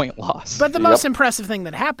 19-point loss. But the most impressive thing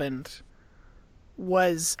that happened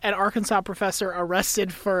was an Arkansas professor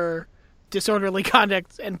arrested for disorderly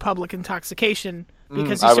conduct and public intoxication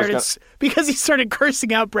because he started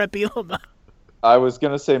cursing out Brett Bielema. I was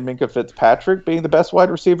going to say Minkah Fitzpatrick being the best wide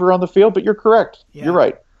receiver on the field, but you're correct. Yeah. You're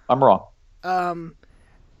right. I'm wrong.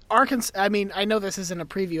 Arkansas. I mean, I know this isn't a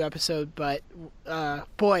preview episode, but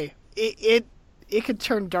boy, it could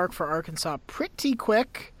turn dark for Arkansas pretty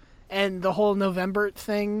quick, and the whole November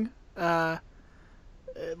thing. I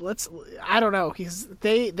don't know, because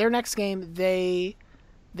their next game they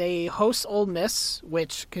host Ole Miss,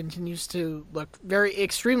 which continues to look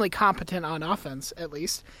extremely competent on offense, at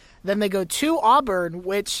least. Then they go to Auburn,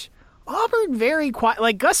 which Auburn very quiet,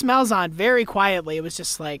 like Gus Malzahn very quietly. It was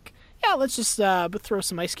just like, yeah, let's just throw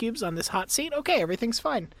some ice cubes on this hot seat. Okay, everything's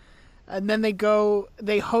fine. And then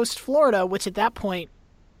they host Florida, which at that point,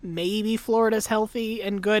 maybe Florida's healthy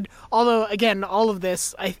and good. Although, again, all of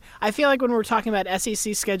this, I feel like when we're talking about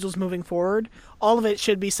SEC schedules moving forward, all of it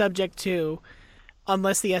should be subject to,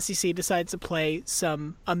 unless the SEC decides to play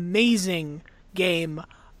some amazing game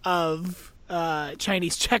of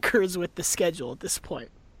Chinese checkers with the schedule at this point.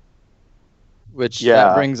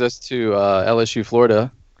 That brings us to LSU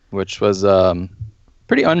Florida, which was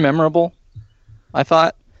pretty unmemorable, I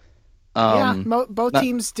thought. Both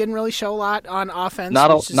teams didn't really show a lot on offense.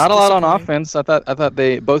 Not a lot on offense. I thought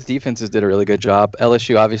both defenses did a really good job.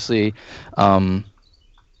 LSU obviously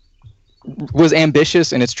was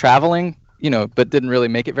ambitious in its traveling, but didn't really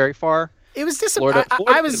make it very far. It was disappointing.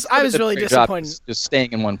 I was really disappointed. Just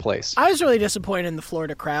staying in one place. I was really disappointed in the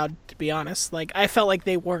Florida crowd, to be honest. Like, I felt like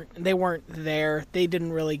they weren't there. They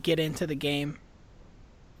didn't really get into the game.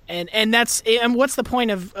 And what's the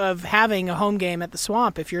point of having a home game at the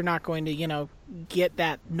Swamp if you're not going to, get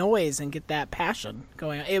that noise and get that passion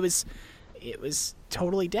going on? It was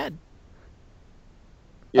totally dead.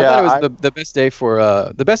 Yeah, I thought it was the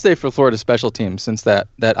best day for Florida special teams since that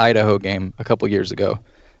Idaho game a couple years ago.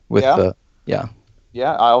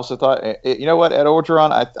 Yeah, I also thought, you know what, Ed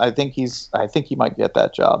Orgeron, I think he might get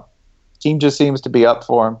that job. Team just seems to be up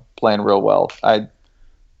for him, playing real well.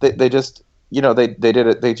 They just, they did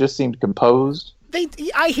it. They just seemed composed.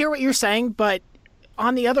 I hear what you're saying, but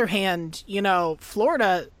on the other hand,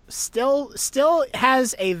 Florida still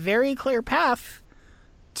has a very clear path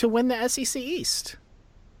to win the SEC East.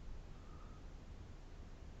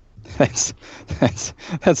 That's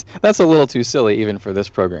a little too silly even for this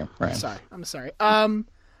program, right? I'm sorry.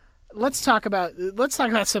 let's talk about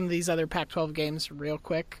some of these other Pac-12 games real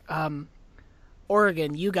quick.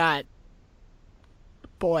 Oregon, you got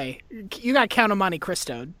Count of Monte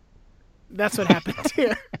Cristo'd. That's what happened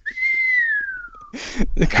here.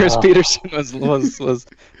 Chris Peterson was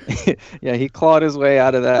yeah, he clawed his way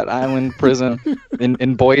out of that island prison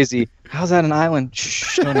in Boise. How's that an island?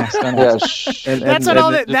 Shh, don't ask. Yeah, shh.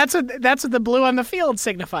 That's what the blue on the field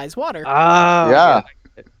signifies, water. Yeah.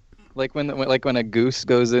 Like when a goose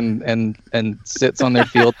goes in and sits on their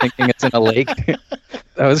field thinking it's in a lake.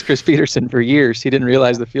 That was Chris Peterson for years. He didn't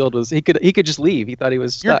realize the field was. He could just leave. He thought he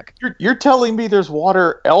was stuck. You're telling me there's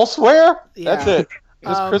water elsewhere? Yeah. That's it. It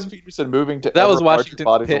was Chris Peterson moving to that was larger Washington's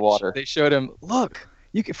bodies pitch. of water. They showed him, look,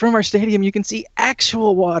 from our stadium you can see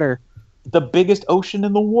actual water. The biggest ocean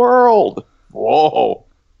in the world. Whoa.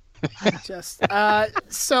 Just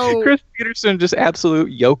so Chris Peterson, just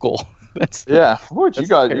absolute yokel. Yeah. What you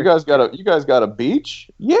guys got a beach?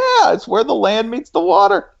 Yeah, it's where the land meets the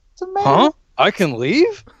water. It's amazing. Huh? I can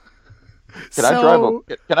leave? Can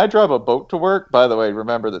I drive a boat to work? By the way,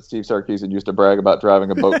 remember that Steve Sarkisian used to brag about driving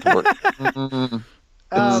a boat to work.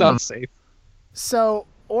 Sounds safe. So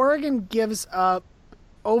Oregon gives up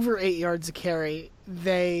over 8 yards a carry.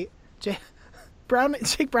 Jake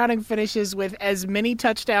Browning finishes with as many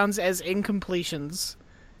touchdowns as incompletions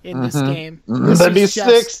in this game. That'd be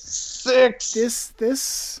 6.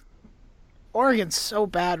 This Oregon's so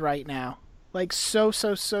bad right now. Like so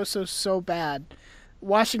bad.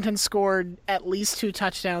 Washington scored at least 2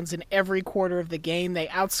 touchdowns in every quarter of the game. They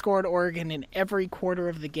outscored Oregon in every quarter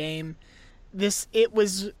of the game.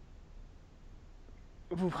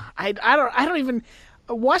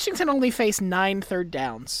 Washington only faced 9 third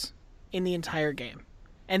downs in the entire game,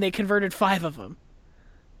 and they converted 5 of them.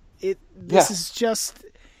 It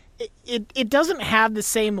doesn't have the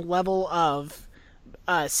same level of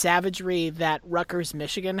savagery that Rutgers,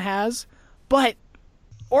 Michigan has, but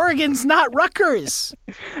Oregon's not Rutgers.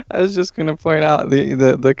 I was just going to point out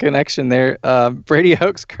the connection there. Brady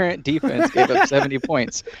Hoke's current defense gave up 70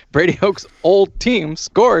 points. Brady Hoke's old team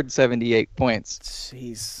scored 78 points.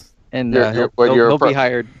 Jeez. And he'll be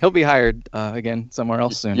hired. He'll be hired again somewhere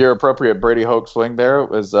else soon. Your appropriate Brady Hoke swing there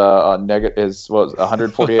was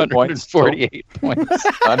 148 points. 148 points.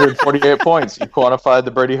 148 points. You quantified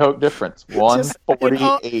the Brady Hoke difference.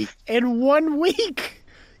 148 in 1 week.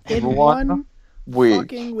 In one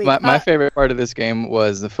week. My favorite part of this game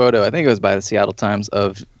was the photo, I think it was by the Seattle Times,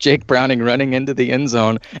 of Jake Browning running into the end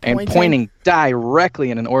zone and pointing directly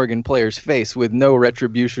in an Oregon player's face with no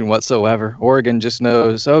retribution whatsoever. Oregon just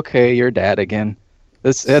knows, okay, you're dad again. The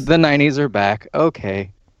 90s are back.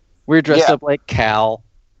 Okay. We're dressed up like Cal.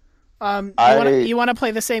 You want to play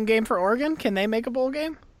the same game for Oregon? Can they make a bowl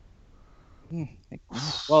game?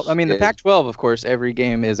 Well, I mean, the Pac-12, of course, every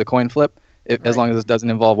game is a coin flip, as long as it doesn't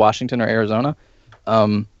involve Washington or Arizona.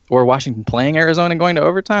 Or Washington playing Arizona and going to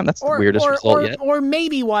overtime. That's the weirdest result yet. Or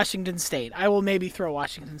maybe Washington State. I will maybe throw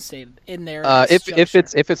Washington State in there. If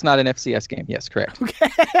it's not an FCS game, yes, correct.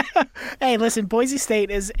 Okay. Hey, listen, Boise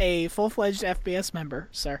State is a full-fledged FBS member,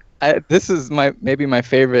 sir. This is maybe my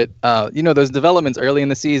favorite. Those developments early in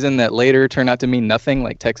the season that later turn out to mean nothing,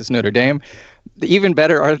 like Texas Notre Dame. The even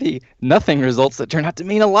better are the nothing results that turn out to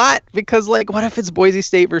mean a lot. Because, what if it's Boise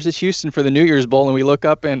State versus Houston for the New Year's Bowl, and we look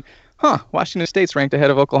up and Washington State's ranked ahead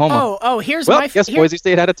of Oklahoma. Boise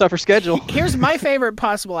State had a tougher schedule. Here's my favorite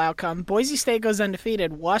possible outcome. Boise State goes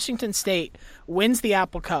undefeated. Washington State wins the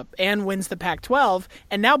Apple Cup and wins the Pac-12,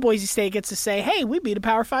 and now Boise State gets to say, hey, we beat a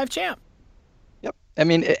Power 5 champ. Yep. I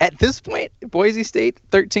mean, at this point, Boise State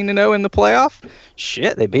 13-0 in the playoff.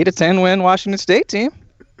 Shit, they beat a 10-win Washington State team.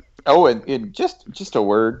 Oh, and just a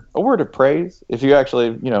word of praise. If you actually,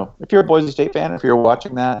 if you're a Boise State fan, if you're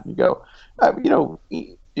watching that, you go,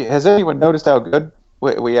 has anyone noticed how good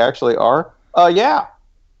we actually are? Yeah.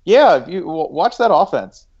 If you watch that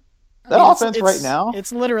offense, right now,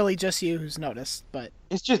 it's literally just you who's noticed, but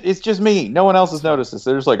it's just me. No one else has noticed this.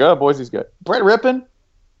 They're just like, oh, Boise's good. Brett Rippon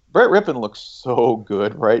looks so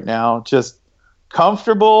good right now. Just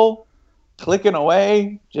comfortable, clicking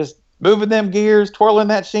away, just moving them gears, twirling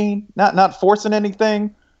that sheen, not forcing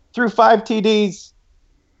anything. Threw 5 TDs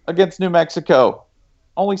against New Mexico.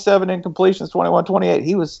 Only 7 incompletions, 21-28.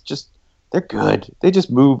 He was they're good. They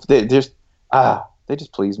just move. They just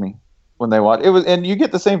please me when they watch. It was, and you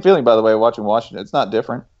get the same feeling, by the way, watching Washington. It's not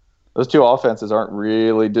different. Those two offenses aren't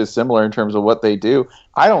really dissimilar in terms of what they do.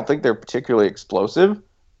 I don't think they're particularly explosive.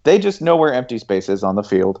 They just know where empty space is on the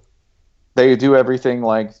field. They do everything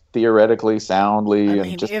theoretically, soundly,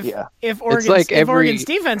 if Oregon's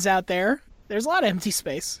defense out there, there's a lot of empty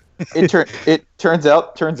space. It turns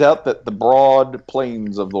out that the broad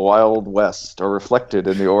plains of the Wild West are reflected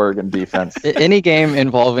in the Oregon defense. Any game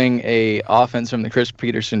involving a offense from the Chris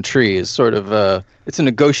Peterson tree is sort of it's a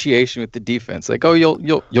negotiation with the defense. Like, oh,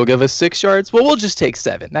 you'll give us 6 yards? Well, we'll just take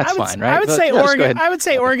 7. That's fine, right? I would say Oregon. I would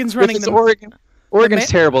say Oregon's running the Oregon. Oregon's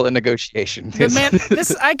terrible at negotiation.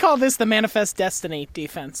 I call this the manifest destiny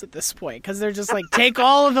defense at this point because they're just like, take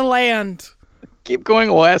all of the land. Keep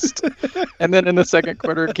going west, and then in the second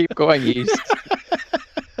quarter, keep going east.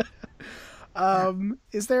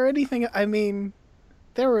 Is there anything? I mean,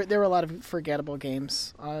 there were a lot of forgettable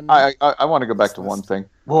games. I want to go back to one thing.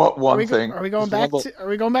 One thing. Are we going back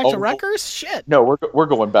to Rutgers? Shit. No, we're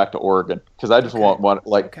going back to Oregon because I just want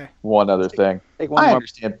one other thing. I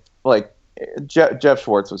understand. Like Jeff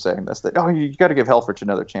Schwartz was saying this that you got to give Helfrich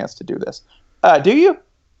another chance to do this. Do you?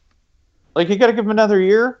 Like you got to give him another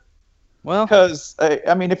year? Well, because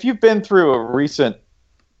I mean, if you've been through a recent,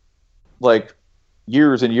 like,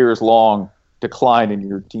 years and years long decline in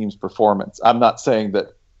your team's performance, I'm not saying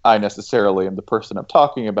that I necessarily am the person I'm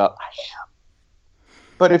talking about. I am.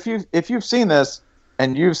 But if you've seen this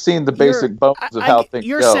and you've seen the basic bones of how things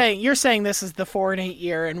go, you're saying this is the 4-8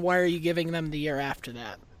 year, and why are you giving them the year after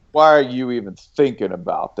that? Why are you even thinking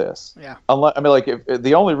about this? Yeah. If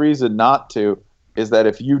the only reason not to is that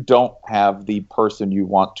if you don't have the person you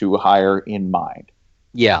want to hire in mind.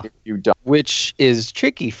 Yeah. If you don't. Which is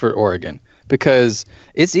tricky for Oregon because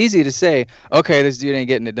it's easy to say, okay, this dude ain't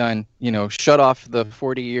getting it done. Shut off the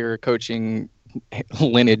 40-year coaching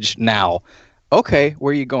lineage now. Okay,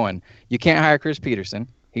 where are you going? You can't hire Chris Peterson.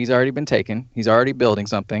 He's already been taken. He's already building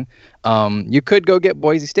something. You could go get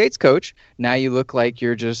Boise State's coach. Now you look like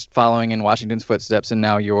you're just following in Washington's footsteps, and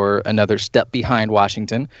now you're another step behind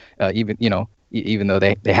Washington, even though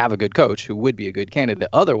they have a good coach who would be a good candidate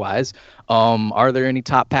otherwise. Are there any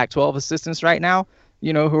top Pac-12 assistants right now,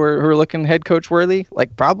 who are looking head coach worthy?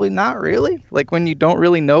 Like, probably not really. Like, when you don't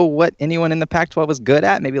really know what anyone in the Pac-12 is good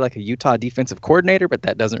at, maybe like a Utah defensive coordinator, but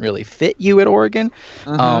that doesn't really fit you at Oregon.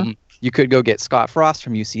 You could go get Scott Frost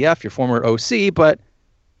from UCF, your former OC, but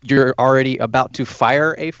you're already about to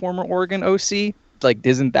fire a former Oregon OC. Like,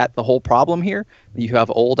 isn't that the whole problem here? You have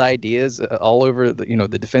old ideas all over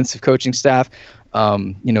the defensive coaching staff.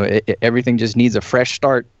 Everything just needs a fresh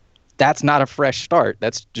start. That's not a fresh start.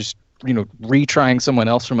 That's just, retrying someone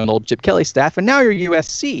else from an old Chip Kelly staff. And now you're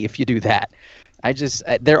USC if you do that.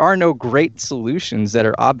 There are no great solutions that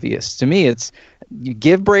are obvious. To me, it's you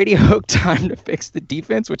give Brady Hoke time to fix the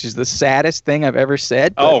defense, which is the saddest thing I've ever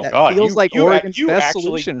said. But that feels like Oregon's best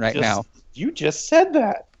solution right now. You just said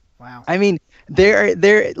that. Wow. I mean,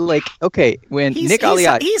 they're like, okay, when Nick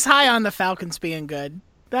Aliati, he's high on the Falcons being good.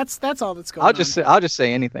 That's all that's going on. I'll just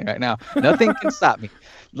say anything right now. Nothing can stop me.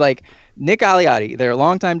 Like Nick Aliati, their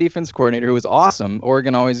longtime defense coordinator, who was awesome.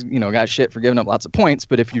 Oregon always, got shit for giving up lots of points,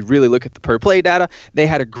 but if you really look at the per play data, they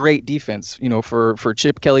had a great defense, for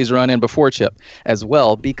Chip Kelly's run and before Chip as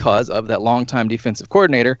well because of that longtime defensive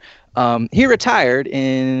coordinator. He retired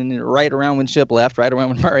right around when Chip left, right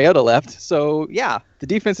around when Mariota left. So, yeah, the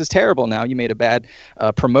defense is terrible now. You made a bad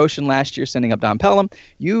promotion last year, sending up Don Pelham.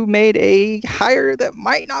 You made a hire that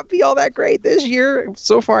might not be all that great this year.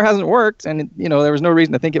 So far hasn't worked, and, there was no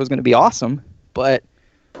reason to think it was going to be awesome. But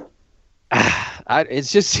it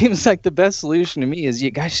just seems like the best solution to me is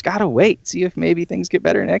you guys got to wait, see if maybe things get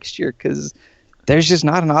better next year, because there's just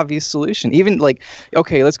not an obvious solution. Even like,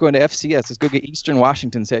 okay, let's go into FCS. Let's go get Eastern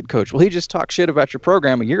Washington's head coach. Well, he just talked shit about your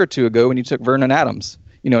program a year or two ago when you took Vernon Adams.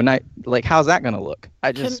 Like, how's that going to look?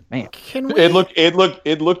 It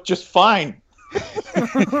looked just fine.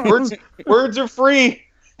 Words are free.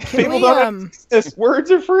 People don't this. Words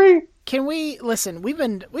are free. Can we listen? We've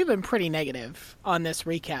been pretty negative on this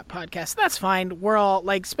recap podcast. That's fine. We're all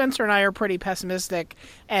like Spencer and I are pretty pessimistic,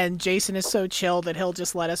 and Jason is so chill that he'll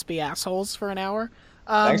just let us be assholes for an hour.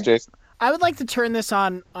 Thanks, Jason. I would like to turn this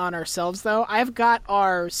on ourselves, though. I've got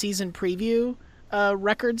our season preview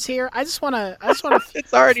records here. I just want to.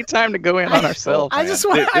 It's already time to go in on ourselves.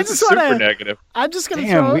 Super negative. I'm just gonna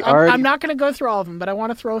throw. I'm not gonna go through all of them, but I want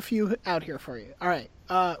to throw a few out here for you. All right.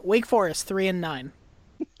 Wake Forest 3-9.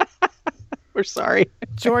 We're sorry.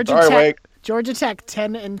 Georgia Tech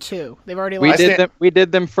 10-2. They've already lost. We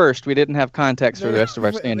did them first. We didn't have context for the rest of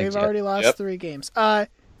our standings. They've already lost 3 games.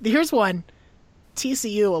 Here's one.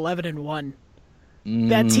 TCU 11-1.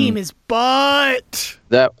 That team is butt.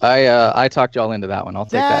 That I talked y'all into that one. I'll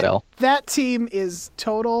take that L. That team is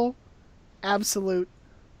total, absolute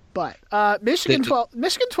butt. Michigan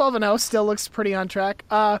 12-0 still looks pretty on track.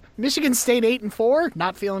 Michigan State 8-4.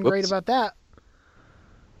 Not feeling great about that.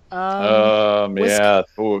 Yeah.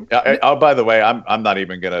 Ooh. By the way, I'm not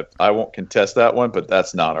even gonna. I won't contest that one, but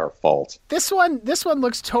that's not our fault. This one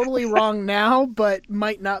looks totally wrong now, but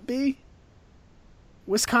might not be.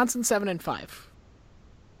 Wisconsin 7-5.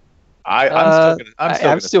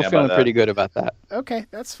 I'm still feeling pretty good about that. Okay,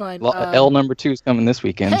 that's fine. L number 2 is coming this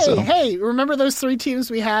weekend. Hey, remember those 3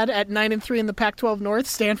 teams we had at 9-3 in the Pac-12 North?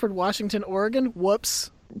 Stanford, Washington, Oregon.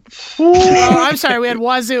 Whoops. I'm sorry. We had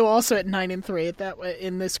Wazoo also at 9-3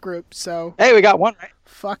 in this group. So hey, we got one right.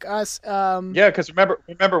 Fuck us. Yeah, because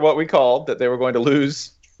remember what we called that they were going to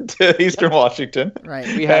lose to Eastern Washington. Right.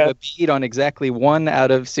 We have a beat on exactly 1 out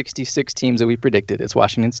of 66 teams that we predicted. It's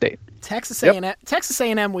Washington State. Texas A&M. Texas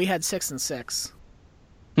A&M. We had 6-6.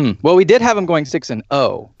 Well, we did have them going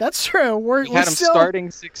 6-0. That's true. We had them starting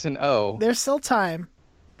 6-0. There's still time.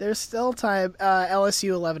 LSU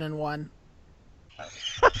 11-1.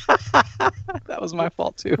 That was my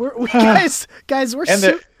fault too. Guys,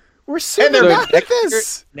 we're super bad at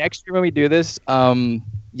this. Next year when we do this,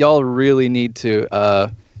 y'all really need to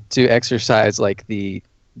exercise like the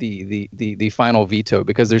final veto,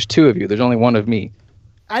 because there's 2 of you. There's only 1 of me.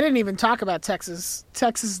 I didn't even talk about Texas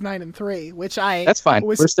 9-3, which that's fine.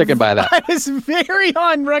 We're sticking by that. I was very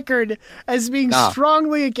on record as being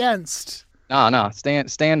strongly against. No,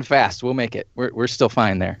 stand fast. We'll make it. We're still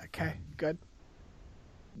fine there. Okay, good.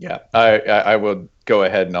 Yeah, I will go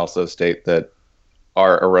ahead and also state that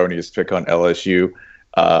our erroneous pick on LSU,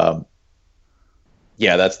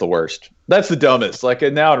 yeah, that's the worst. That's the dumbest. Like,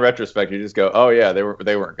 and now in retrospect, you just go, oh yeah, they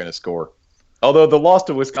weren't going to score. Although the loss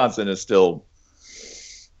to Wisconsin is still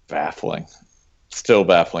baffling. Still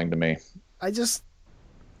baffling to me.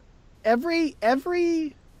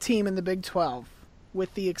 Every team in the Big 12,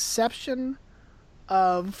 with the exception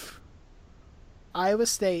of Iowa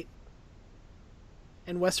State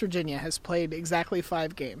and West Virginia, has played exactly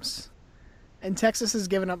 5 games. And Texas has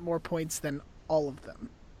given up more points than all of them.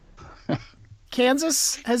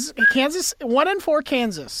 Kansas 1-4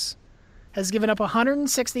 Kansas has given up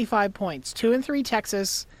 165 points. 2-3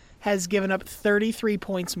 Texas has given up 33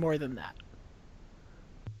 points more than that.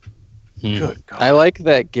 Good God. I like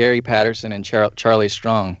that Gary Patterson and Charlie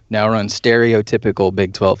Strong now run stereotypical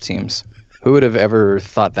Big 12 teams. Who would have ever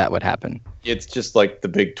thought that would happen? It's just like the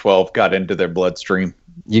Big 12 got into their bloodstream.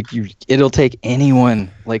 It'll take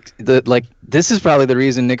anyone. This is probably the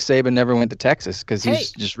reason Nick Saban never went to Texas, because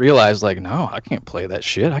he's just realized, like, no, I can't play that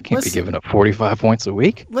shit. I can't be giving up 45 points a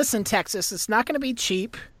week. Listen, Texas, it's not going to be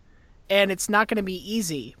cheap, and it's not going to be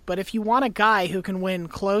easy. But if you want a guy who can win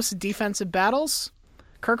close defensive battles,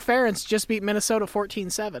 Kirk Ferentz just beat Minnesota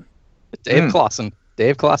 14-7. Dave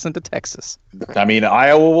Clawson to Texas. I mean,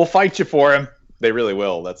 Iowa will fight you for him. They really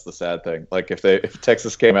will. That's the sad thing. Like, if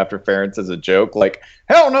Texas came after Ferentz as a joke, like,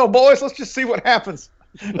 hell no, boys, let's just see what happens.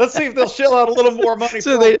 Let's see if they'll shell out a little more money.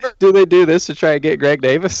 So they do this to try to get Greg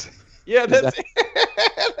Davis? Yeah, that's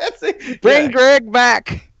it. Bring Greg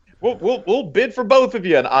back. We'll bid for both of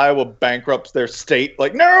you, and Iowa bankrupts their state.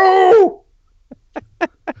 Like, no,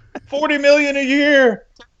 $40 million a year.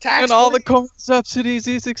 Tax and all the corn subsidies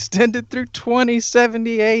is extended through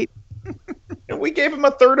 2078. And we gave him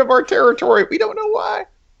a third of our territory. We don't know why.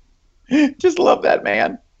 Just love that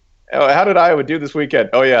man. Oh, how did Iowa do this weekend?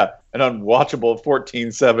 Oh, yeah. An unwatchable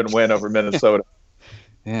 14-7 win over Minnesota.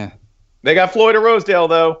 Yeah. They got Floyd at Rosedale,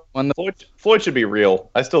 though. Floyd should be real.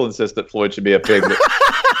 I still insist that Floyd should be a pig.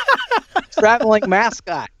 Traveling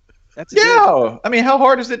mascot. That's yeah. I mean, how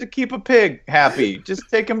hard is it to keep a pig happy? Just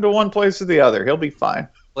take him to one place or the other. He'll be fine.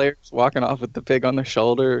 Players walking off with the pig on their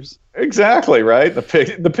shoulders. Exactly, right? The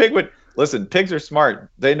pig would... Listen, pigs are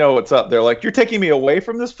smart. They know what's up. They're like, you're taking me away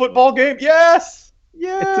from this football game? Yes!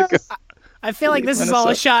 Yes! I feel like this is all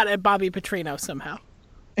a shot at Bobby Petrino somehow.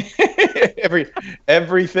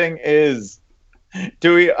 Everything is.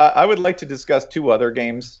 Do we? I would like to discuss 2 other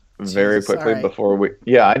games very quickly before we...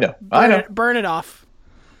 Yeah, I know. Burn it off.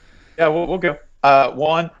 Yeah, we'll go.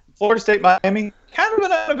 1, Florida State, Miami. Kind of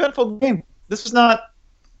an uneventful game. This was not...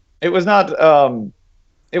 It was not...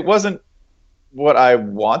 it wasn't what I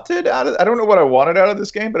wanted out of... I don't know what I wanted out of this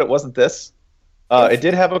game, but it wasn't this. It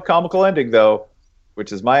did have a comical ending, though,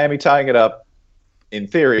 which is Miami tying it up, in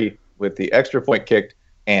theory, with the extra point kicked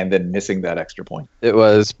and then missing that extra point. It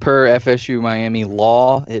was, per FSU Miami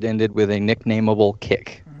law, it ended with a nicknameable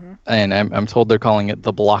kick. Mm-hmm. And I'm told they're calling it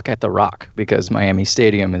the block at the Rock, because Miami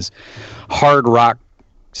Stadium is Hard Rock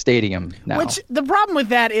Stadium now. Which, the problem with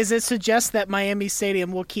that is it suggests that Miami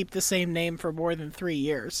Stadium will keep the same name for more than 3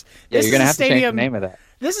 years. Yeah, you're going to have to change the name of that.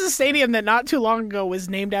 This is a stadium that not too long ago was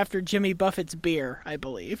named after Jimmy Buffett's beer, I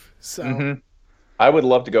believe. So, I would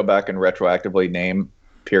love to go back and retroactively name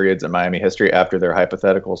periods in Miami history after their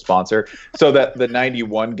hypothetical sponsor, so that the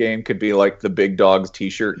 91 game could be like the Big Dogs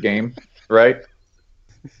t-shirt game, right?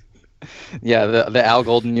 Yeah, the Al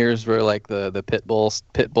Golden years were like the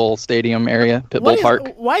Pitbull Stadium area, Pitbull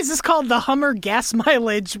Park. Why is this called the Hummer gas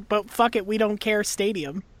mileage, but fuck it, we don't care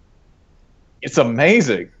stadium? It's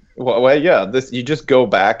amazing. Well, yeah, you just go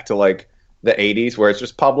back to like the 80s where it's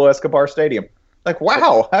just Pablo Escobar Stadium. Like,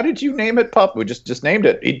 wow, how did you name it We just named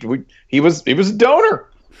it. He was a donor.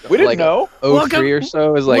 We didn't know. 03 or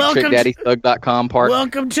so is like TrickDaddyThug.com Park.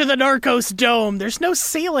 Welcome to the Narcos Dome. There's no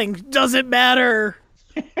ceiling. Doesn't matter.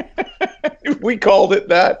 We called it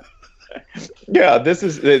that. Yeah, this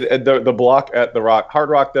is the block at the Rock. Hard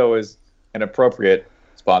Rock, though, is an appropriate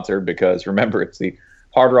sponsor because, remember, it's the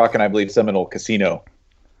Hard Rock and I believe Seminole Casino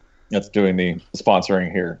that's doing the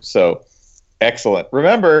sponsoring here. So, excellent.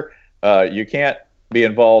 Remember, you can't be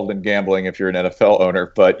involved in gambling if you're an NFL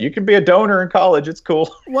owner, but you can be a donor in college. It's cool.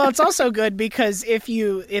 Well, it's also good because if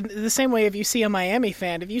you, in the same way, if you see a Miami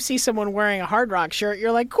fan, if you see someone wearing a Hard Rock shirt,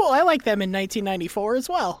 you're like, cool, I like them in 1994 as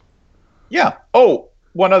well. Yeah. Oh,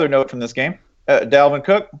 one other note from this game. Dalvin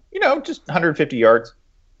Cook, just 150 yards,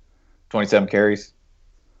 27 carries.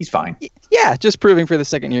 He's fine. Yeah, just proving for the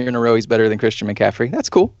second year in a row he's better than Christian McCaffrey. That's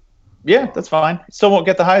cool. Yeah, that's fine. Still won't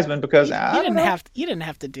get the Heisman because you didn't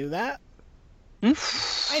have to do that.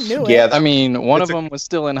 I knew it. Yeah, I mean, one of them was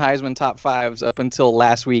still in Heisman top fives up until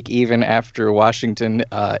last week, even after Washington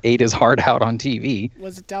ate his heart out on TV.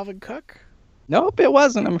 Was it Dalvin Cook? Nope, it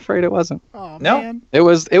wasn't. I'm afraid it wasn't. Oh, no. Man. It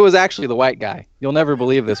was actually the white guy. You'll never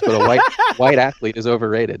believe this, but a white athlete is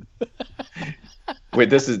overrated. Wait,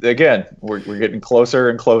 this is, again, we're getting closer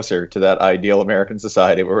and closer to that ideal American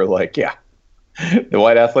society where we're like, yeah, the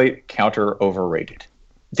white athlete, counter overrated.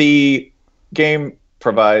 The game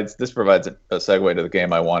provides a segue to the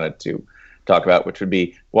game I wanted to talk about, which would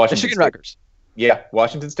be Washington Michigan State. Rutgers. Yeah,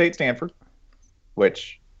 Washington State, Stanford,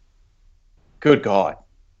 which, good God.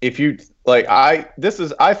 If you, I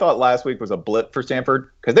thought last week was a blip for Stanford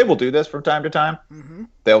because they will do this from time to time. Mm-hmm.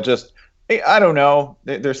 They'll just, I don't know,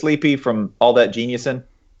 they're sleepy from all that geniusing.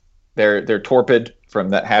 They're torpid from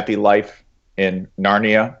that happy life in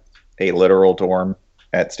Narnia, a literal dorm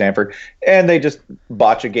at Stanford, and they just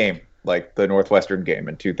botch a game like the Northwestern game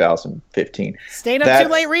in 2015. Stayed up too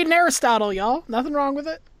late reading Aristotle, y'all. Nothing wrong with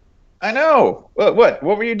it. I know. What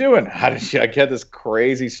were you doing? How did I get this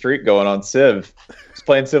crazy streak going on Civ? Just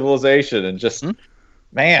playing Civilization and just,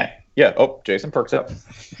 man. Yeah. Oh, Jason perks up.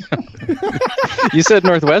 You said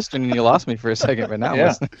Northwestern and you lost me for a second, but now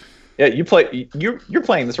yeah. Yeah, you're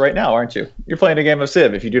playing this right now, aren't you? You're playing a game of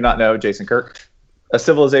Civ. If you do not know, Jason Kirk, a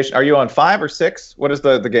Civilization. Are you on 5 or 6? What is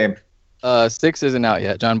the game? 6 isn't out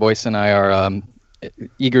yet. John Boyce and I are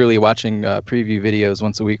eagerly watching preview videos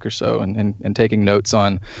once a week or so, and taking notes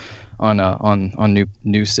on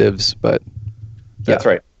new civs. But yeah. That's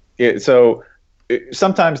right. So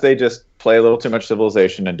sometimes they just play a little too much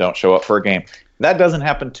Civilization and don't show up for a game. That doesn't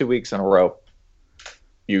happen 2 weeks in a row,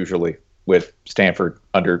 usually, with Stanford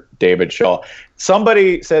under David Shaw.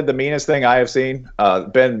 Somebody said the meanest thing I have seen.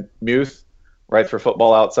 Ben Muth writes for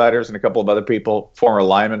Football Outsiders and a couple of other people, former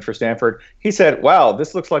lineman for Stanford. He said, wow,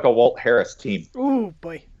 this looks like a Walt Harris team. Ooh,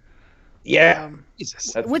 boy. Yeah.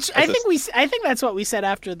 Jesus. I think that's what we said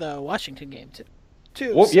after the Washington game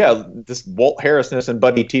too. Well, yeah, this Walt Harrisness and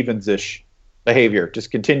Buddy Stevens-ish behavior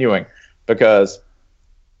just continuing because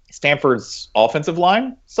Stanford's offensive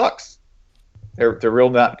line sucks. They're real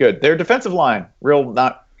not good. Their defensive line real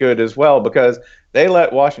not good as well because they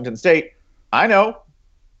let Washington State, I know,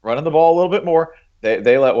 running the ball a little bit more.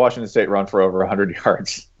 They let Washington State run for over 100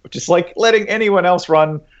 yards, which is like letting anyone else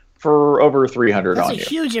run for over 300 on you. That's a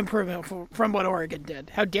huge improvement from what Oregon did.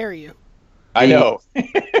 How dare you? I know.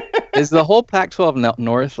 Is the whole Pac-12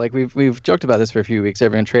 North, like we've joked about this for a few weeks,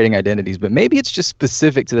 everyone trading identities, but maybe it's just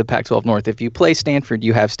specific to the Pac-12 North. If you play Stanford,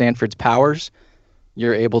 you have Stanford's powers.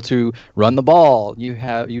 You're able to run the ball.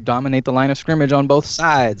 You dominate the line of scrimmage on both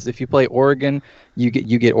sides. If you play Oregon, you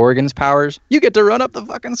get Oregon's powers. You get to run up the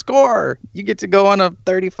fucking score. You get to go on a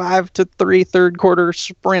 35-3 third quarter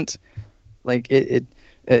sprint. Like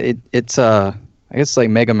it's I guess like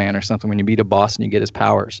Mega Man or something. When you beat a boss and you get his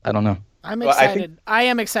powers. I don't know. I'm excited. I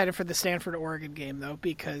am excited for the Stanford-Oregon game though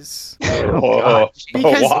because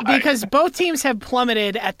because both teams have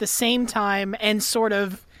plummeted at the same time and sort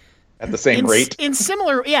of. At the same rate? In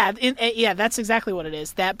similar, yeah, that's exactly what it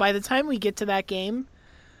is. That by the time we get to that game,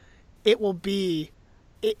 it will be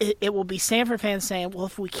Stanford fans saying, well,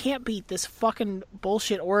 if we can't beat this fucking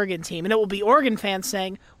bullshit Oregon team, and it will be Oregon fans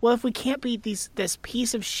saying, well, if we can't beat this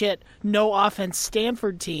piece of shit, no offense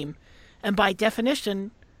Stanford team, and by definition,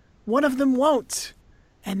 one of them won't.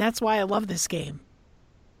 And that's why I love this game.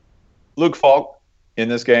 Luke Falk in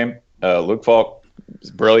this game. Luke Falk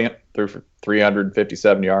is brilliant. Threw for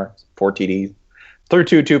 357 yards, 4 TDs, threw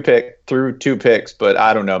two picks. But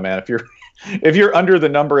I don't know, man. If you're under the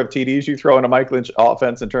number of TDs you throw in a Mike Lynch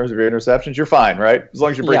offense in terms of your interceptions, you're fine, right? As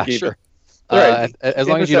long as you break even. Sure. Right. As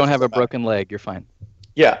long as you don't have a broken leg, you're fine.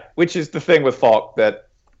 Yeah, which is the thing with Falk that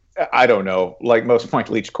I don't know. Like most Mike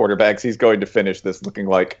Leach quarterbacks, he's going to finish this looking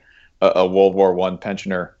like a World War I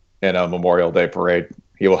pensioner in a Memorial Day parade.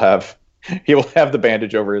 He will have the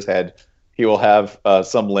bandage over his head. He will have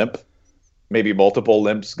some limp, maybe multiple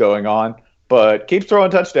limps going on, but keeps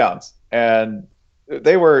throwing touchdowns. And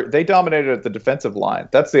they dominated at the defensive line.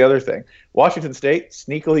 That's the other thing. Washington State,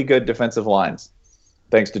 sneakily good defensive lines,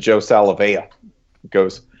 thanks to Joe Salavea.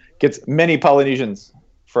 Gets many Polynesians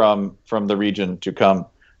from the region to come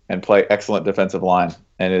and play excellent defensive line,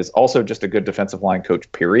 and is also just a good defensive line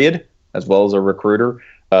coach, period, as well as a recruiter.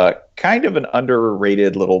 Kind of an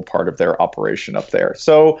underrated little part of their operation up there.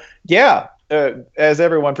 So, yeah, as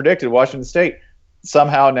everyone predicted, Washington State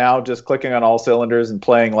somehow now just clicking on all cylinders and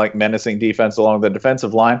playing like menacing defense along the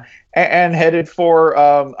defensive line and headed for,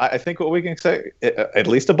 I think what we can say, at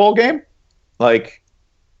least a bowl game? Like,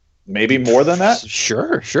 maybe more than that?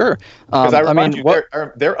 Sure. Because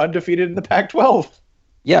they're undefeated in the Pac-12.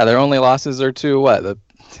 Yeah, their only losses are to what? The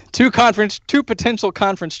two potential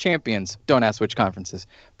conference champions. Don't ask which conferences.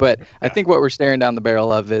 But I think what we're staring down the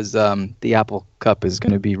barrel of is the Apple Cup is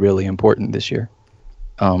going to be really important this year.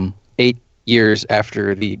 8 years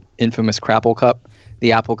after the infamous Crapple Cup,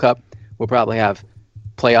 the Apple Cup will probably have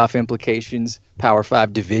playoff implications, Power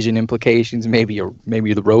 5 division implications, maybe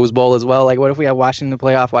the Rose Bowl as well. Like, what if we have Washington in the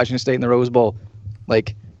playoff, Washington State in the Rose Bowl?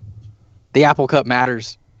 Like, the Apple Cup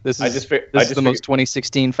matters. This is the most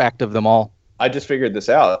 2016 fact of them all. I just figured this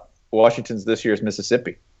out. Washington's this year's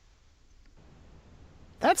Mississippi.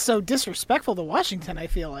 That's so disrespectful to Washington, I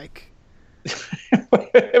feel like.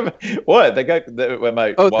 What? They got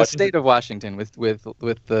the state of Washington with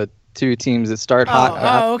the two teams that start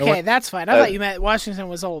hot. Okay, that's fine. I thought you meant Washington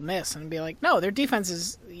was Ole Miss, and be like, no, their defense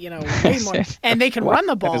is way more, and they can run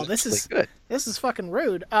the ball. This is fucking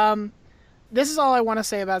rude. This is all I want to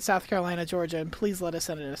say about South Carolina, Georgia, and please let us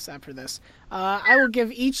end this after this. I will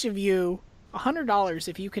give each of you $100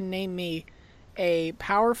 if you can name me a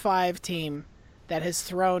Power 5 team that has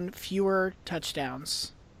thrown fewer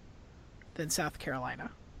touchdowns than South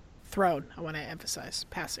Carolina. Thrown, I want to emphasize.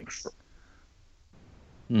 Passing.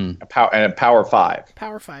 A Power 5.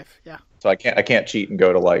 Power 5, yeah. So I can't cheat and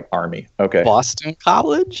go to like Army. Okay. Boston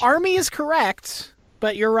College? Army is correct,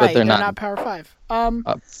 but you're right. They're not Power 5.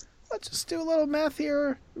 Let's just do a little math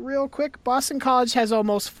here real quick. Boston College has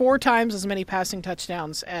almost 4 times as many passing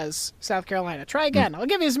touchdowns as South Carolina. Try again. I'll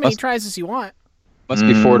give you as many tries as you want. Must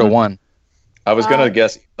be 4-1. I was gonna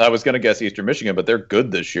guess Eastern Michigan, but they're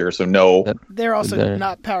good this year, so no. They're also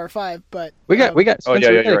not Power 5, but we got. Spencer, we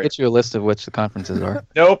gotta get you a list of which the conferences are.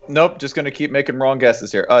 Nope. Just gonna keep making wrong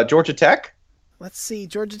guesses here. Georgia Tech. Let's see.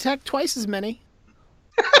 Georgia Tech, twice as many.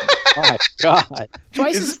 Oh my God.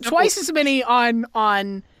 Twice as many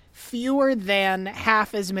on fewer than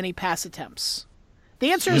half as many pass attempts.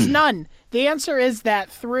 The answer is none. The answer is that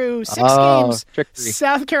through 6 games, trickery.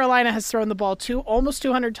 South Carolina has thrown the ball almost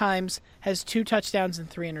 200 times, has 2 touchdowns and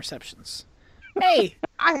 3 interceptions. Hey,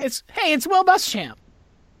 it's Will Muschamp.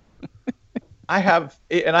 I have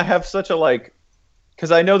such a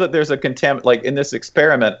because I know that there's a in this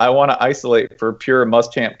experiment, I want to isolate for pure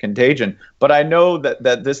Muschamp contagion, but I know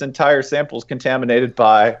that this entire sample is contaminated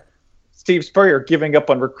by Steve Spurrier giving up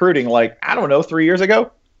on recruiting 3 years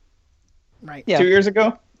ago. Right. 2 years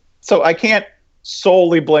ago. So I can't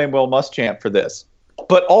solely blame Will Muschamp for this.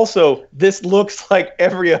 But also, this looks like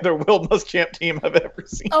every other Will Muschamp team I've ever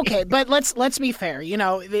seen. Okay, but let's be fair.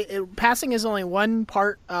 Passing is only one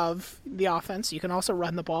part of the offense. You can also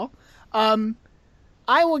run the ball.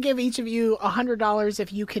 I will give each of you $100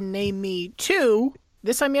 if you can name me 2.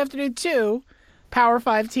 This time you have to do 2 Power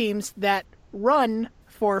 5 teams that run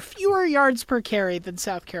for fewer yards per carry than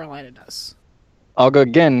South Carolina does. I'll go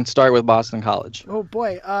again. Start with Boston College. Oh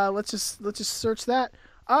boy, let's just search that.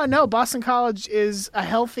 No, Boston College is a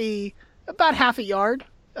healthy about half a yard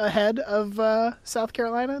ahead of South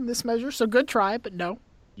Carolina in this measure. So good try, but no.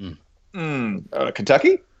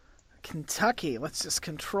 Kentucky. Kentucky. Let's just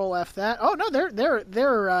control F that. Oh no,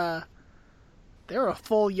 they're a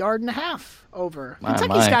full yard and a half over.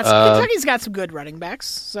 Kentucky's got some good running backs,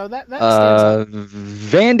 so that stands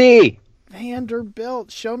out. Vanderbilt.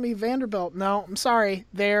 Show me Vanderbilt. No, I'm sorry.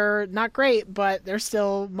 They're not great, but they're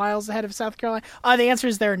still miles ahead of South Carolina. The answer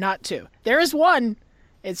is there are not 2. There is one.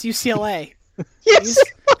 It's UCLA. Yes.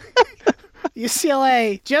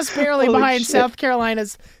 UCLA just barely Holy behind shit. South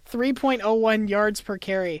Carolina's 3.01 yards per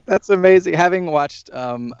carry. That's amazing. Having watched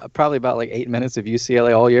probably about like 8 minutes of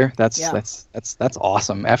UCLA all year, that's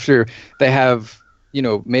awesome. After they have,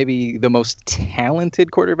 maybe the most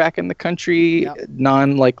talented quarterback in the country,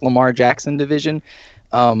 non like Lamar Jackson division,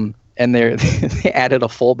 and they added a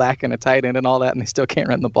fullback and a tight end and all that, and they still can't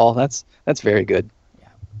run the ball. That's very good.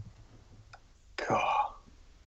 God.